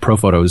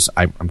 Profotos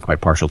I'm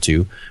quite partial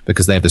to,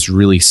 because they have this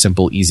really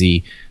simple,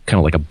 easy kind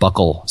of like a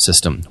buckle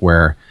system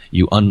where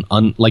you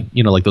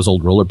like those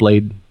old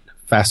rollerblade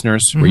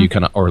fasteners where you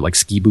kind of, or like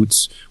ski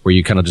boots where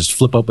you kind of just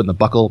flip open the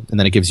buckle and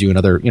then it gives you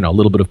another, a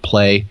little bit of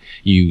play.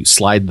 You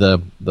slide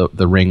the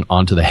ring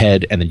onto the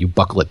head and then you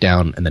buckle it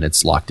down and then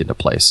it's locked into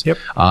place. Yep.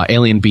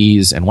 Alien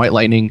Bees and White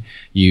Lightning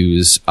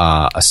use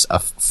a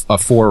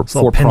four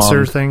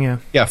pincer thing, yeah.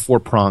 Yeah,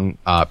 4-prong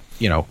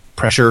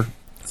pressure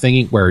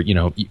thingy where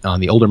on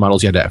the older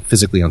models you had to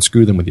physically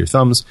unscrew them with your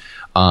thumbs,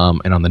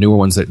 and on the newer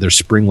ones they're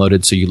spring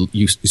loaded, so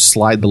you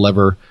slide the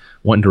lever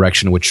one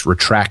direction, which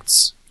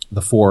retracts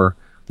the 4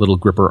 little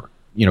gripper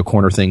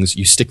corner things.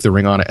 You stick the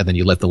ring on it and then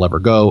you let the lever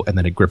go and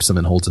then it grips them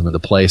and holds them into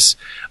place.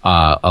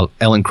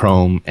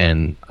 Elinchrom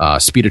and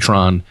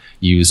Speedotron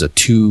use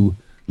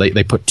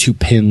they put 2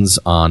 pins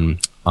on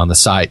the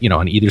side,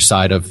 on either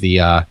side of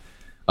the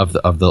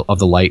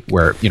light,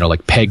 where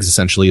like pegs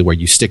essentially, where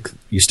you stick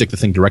the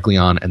thing directly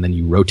on and then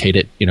you rotate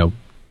it,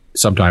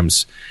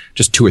 sometimes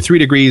just 2 or 3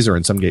 degrees, or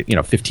in some 15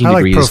 degrees. I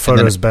like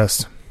Profoto's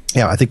best.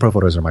 Yeah, I think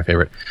Profotos are my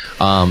favorite.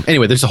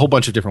 Anyway, there's a whole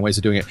bunch of different ways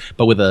of doing it.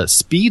 But with a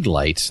speed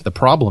light, the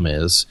problem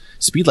is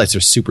speed lights are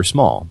super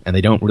small and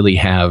they don't really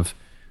have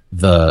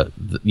the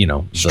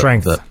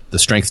strength. The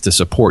strength to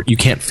support. You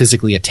can't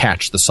physically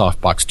attach the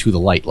softbox to the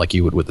light like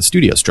you would with the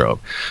studio strobe.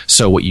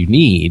 So what you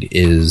need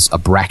is a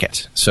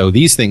bracket. So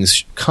these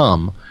things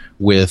come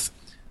with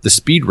the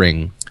speed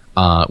ring,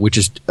 which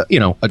is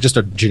just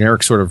a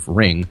generic sort of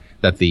ring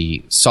that the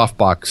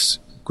softbox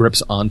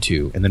grips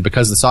onto, and then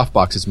because the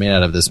softbox is made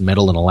out of this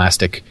metal and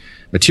elastic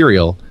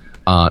material,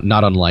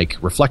 not unlike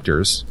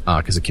reflectors,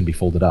 because it can be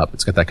folded up.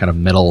 It's got that kind of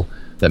metal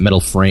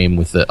frame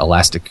with the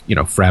elastic,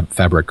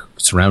 fabric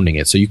surrounding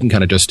it. So you can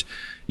kind of just,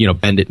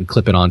 bend it and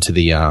clip it onto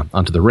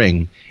the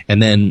ring,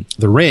 and then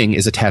the ring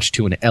is attached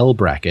to an L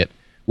bracket,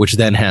 which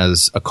then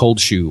has a cold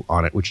shoe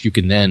on it, which you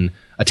can then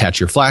attach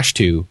your flash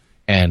to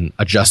and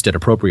adjust it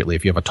appropriately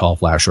if you have a tall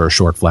flash or a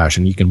short flash,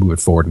 and you can move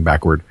it forward and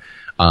backward.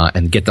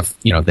 And get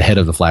the head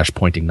of the flash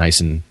pointing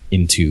nice and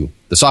into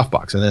the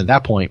softbox. And then at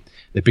that point,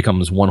 it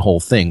becomes one whole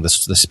thing. The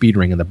speed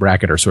ring and the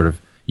bracket are sort of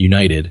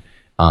united.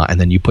 And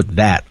then you put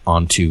that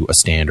onto a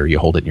stand, or you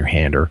hold it in your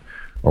hand or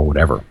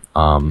whatever.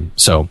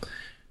 So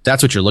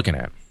that's what you're looking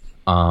at.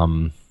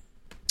 And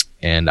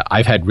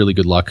I've had really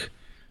good luck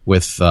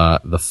with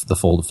the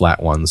fold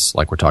flat ones,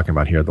 like we're talking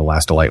about here, the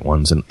Lastalite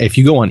ones. And if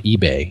you go on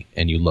eBay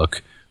and you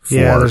look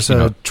There's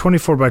a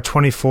 24 by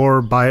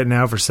 24. Buy it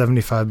now for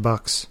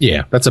 $75.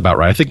 Yeah, that's about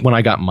right. I think when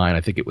I got mine,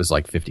 I think it was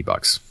like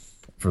 $50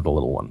 for the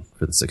little one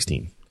for the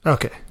 16.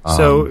 Okay,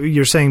 so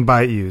you're saying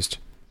buy it used?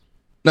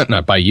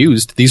 Not buy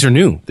used. These are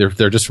new.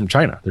 They're just from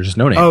China. They're just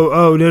no name.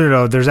 Oh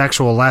no. There's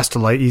actual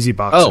Last-A-Light Easy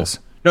boxes.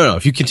 Oh no.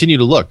 If you continue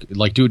to look,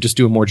 like do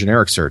a more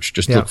generic search.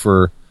 Just look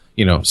for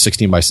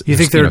 16 by. You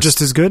think they're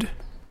just as good?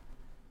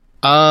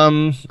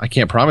 I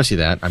can't promise you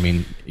that. I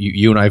mean,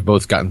 you and I have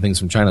both gotten things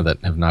from China that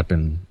have not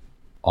been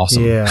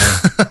awesome. Yeah.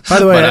 By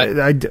the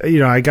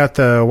way, I got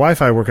the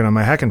Wi-Fi working on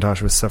my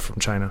Hackintosh with stuff from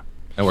China.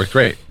 That worked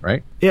great,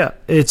 right? Yeah.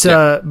 It's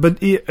so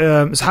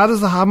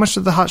how much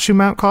does the hot shoe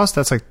mount cost?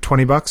 That's like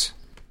 $20.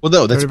 Well,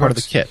 no, that's part of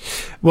the kit.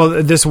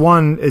 Well, this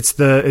one, it's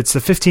the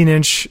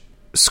 15-inch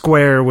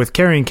square with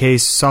carrying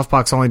case.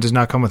 Softbox only does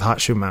not come with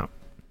hot shoe mount.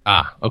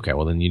 Ah, okay.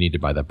 Well, then you need to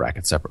buy that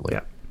bracket separately.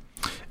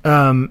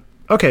 Yeah.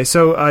 Okay,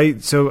 so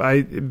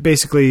I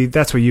basically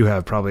that's what you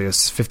have probably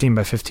is 15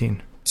 by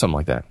 15, something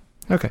like that.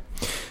 Okay.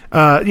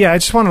 I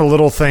just wanted a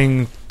little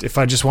thing if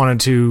I just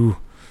wanted to,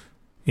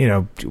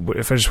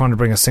 if I just wanted to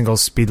bring a single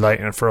speed light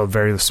in for a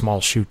very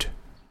small shoot.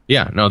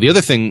 Yeah. No, the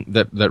other thing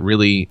that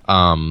really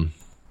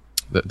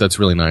that's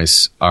really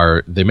nice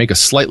are they make a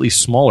slightly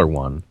smaller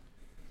one,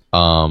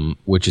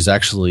 which is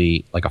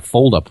actually like a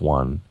fold-up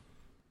one,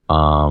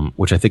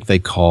 which I think they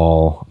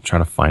call. I'm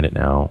trying to find it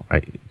now.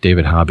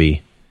 David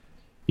Hobby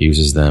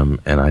uses them,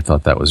 and I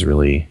thought that was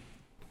really,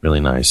 really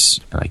nice.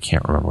 And I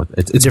can't remember what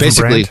it's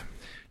basically. Brand?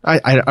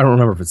 I don't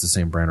remember if it's the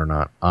same brand or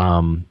not.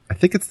 I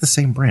think it's the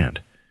same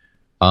brand.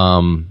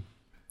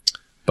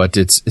 But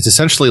it's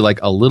essentially like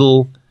a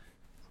little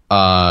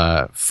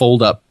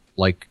fold up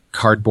like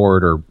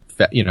cardboard or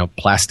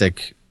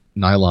plastic,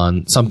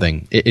 nylon,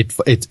 something.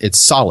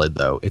 It's solid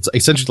though. It's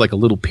essentially like a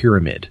little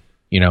pyramid,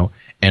 and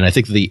I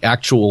think the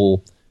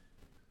actual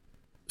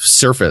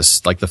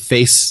surface, like the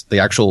face, the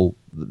actual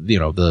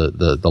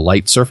the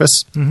light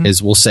surface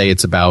is, we'll say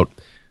it's about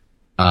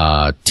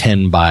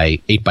 10 by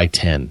 8 by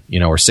 10,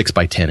 or 6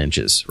 by 10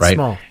 inches, right?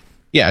 Small.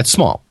 Yeah, it's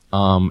small.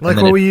 Like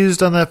what we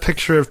used on that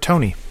picture of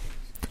Tony.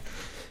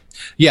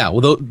 Yeah,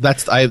 well,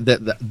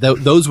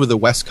 those were the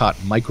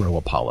Westcott Micro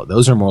Apollo.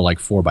 Those are more like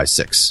 4 by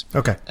 6.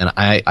 Okay. And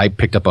I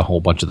picked up a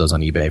whole bunch of those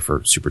on eBay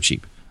for super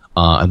cheap.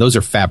 And those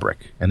are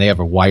fabric, and they have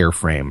a wire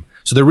frame.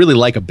 So they're really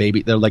like a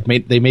baby. They're like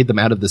they made them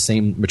out of the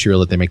same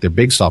material that they make their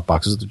big soft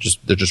boxes.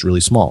 They're just really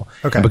small.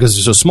 Okay. And because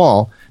they're so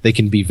small, they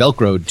can be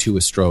Velcroed to a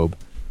strobe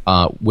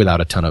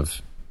without a ton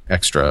of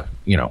extra,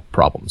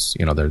 problems.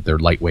 They're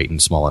lightweight and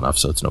small enough,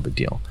 so it's no big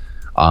deal.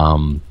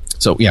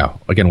 So yeah,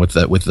 again with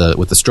the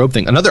strobe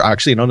thing. Another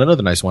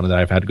nice one that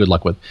I've had good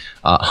luck with,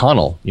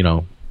 Honel,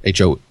 Honl.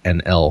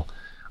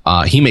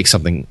 He makes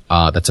something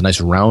that's a nice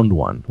round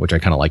one, which I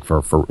kind of like for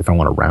if I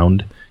want a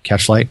round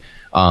catch light.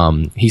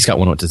 He's got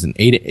one which is an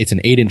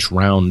 8-inch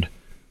round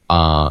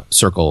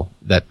circle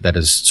that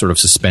is sort of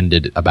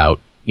suspended about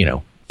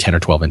 10 or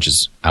 12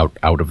 inches out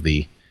of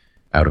the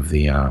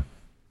in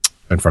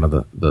front of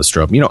the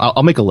strobe.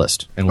 I'll make a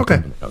list and we'll put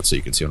it in the notes so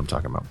you can see what I'm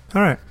talking about.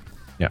 All right.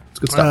 Yeah, it's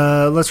good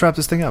stuff. Let's wrap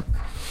this thing up.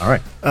 All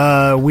right.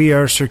 We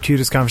are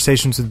Circuitous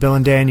Conversations with Bill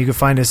and Dan. You can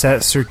find us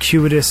at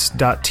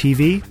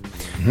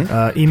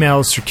circuitous.tv.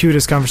 Email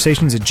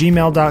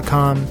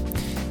circuitousconversations@gmail.com.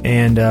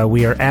 And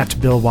we are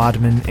at Bill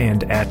Wadman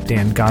and at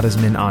Dan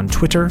Gottesman on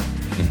Twitter.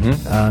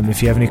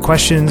 If you have any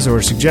questions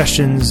or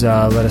suggestions,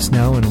 let us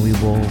know, and we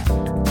will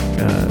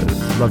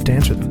love to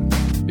answer them.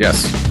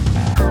 Yes.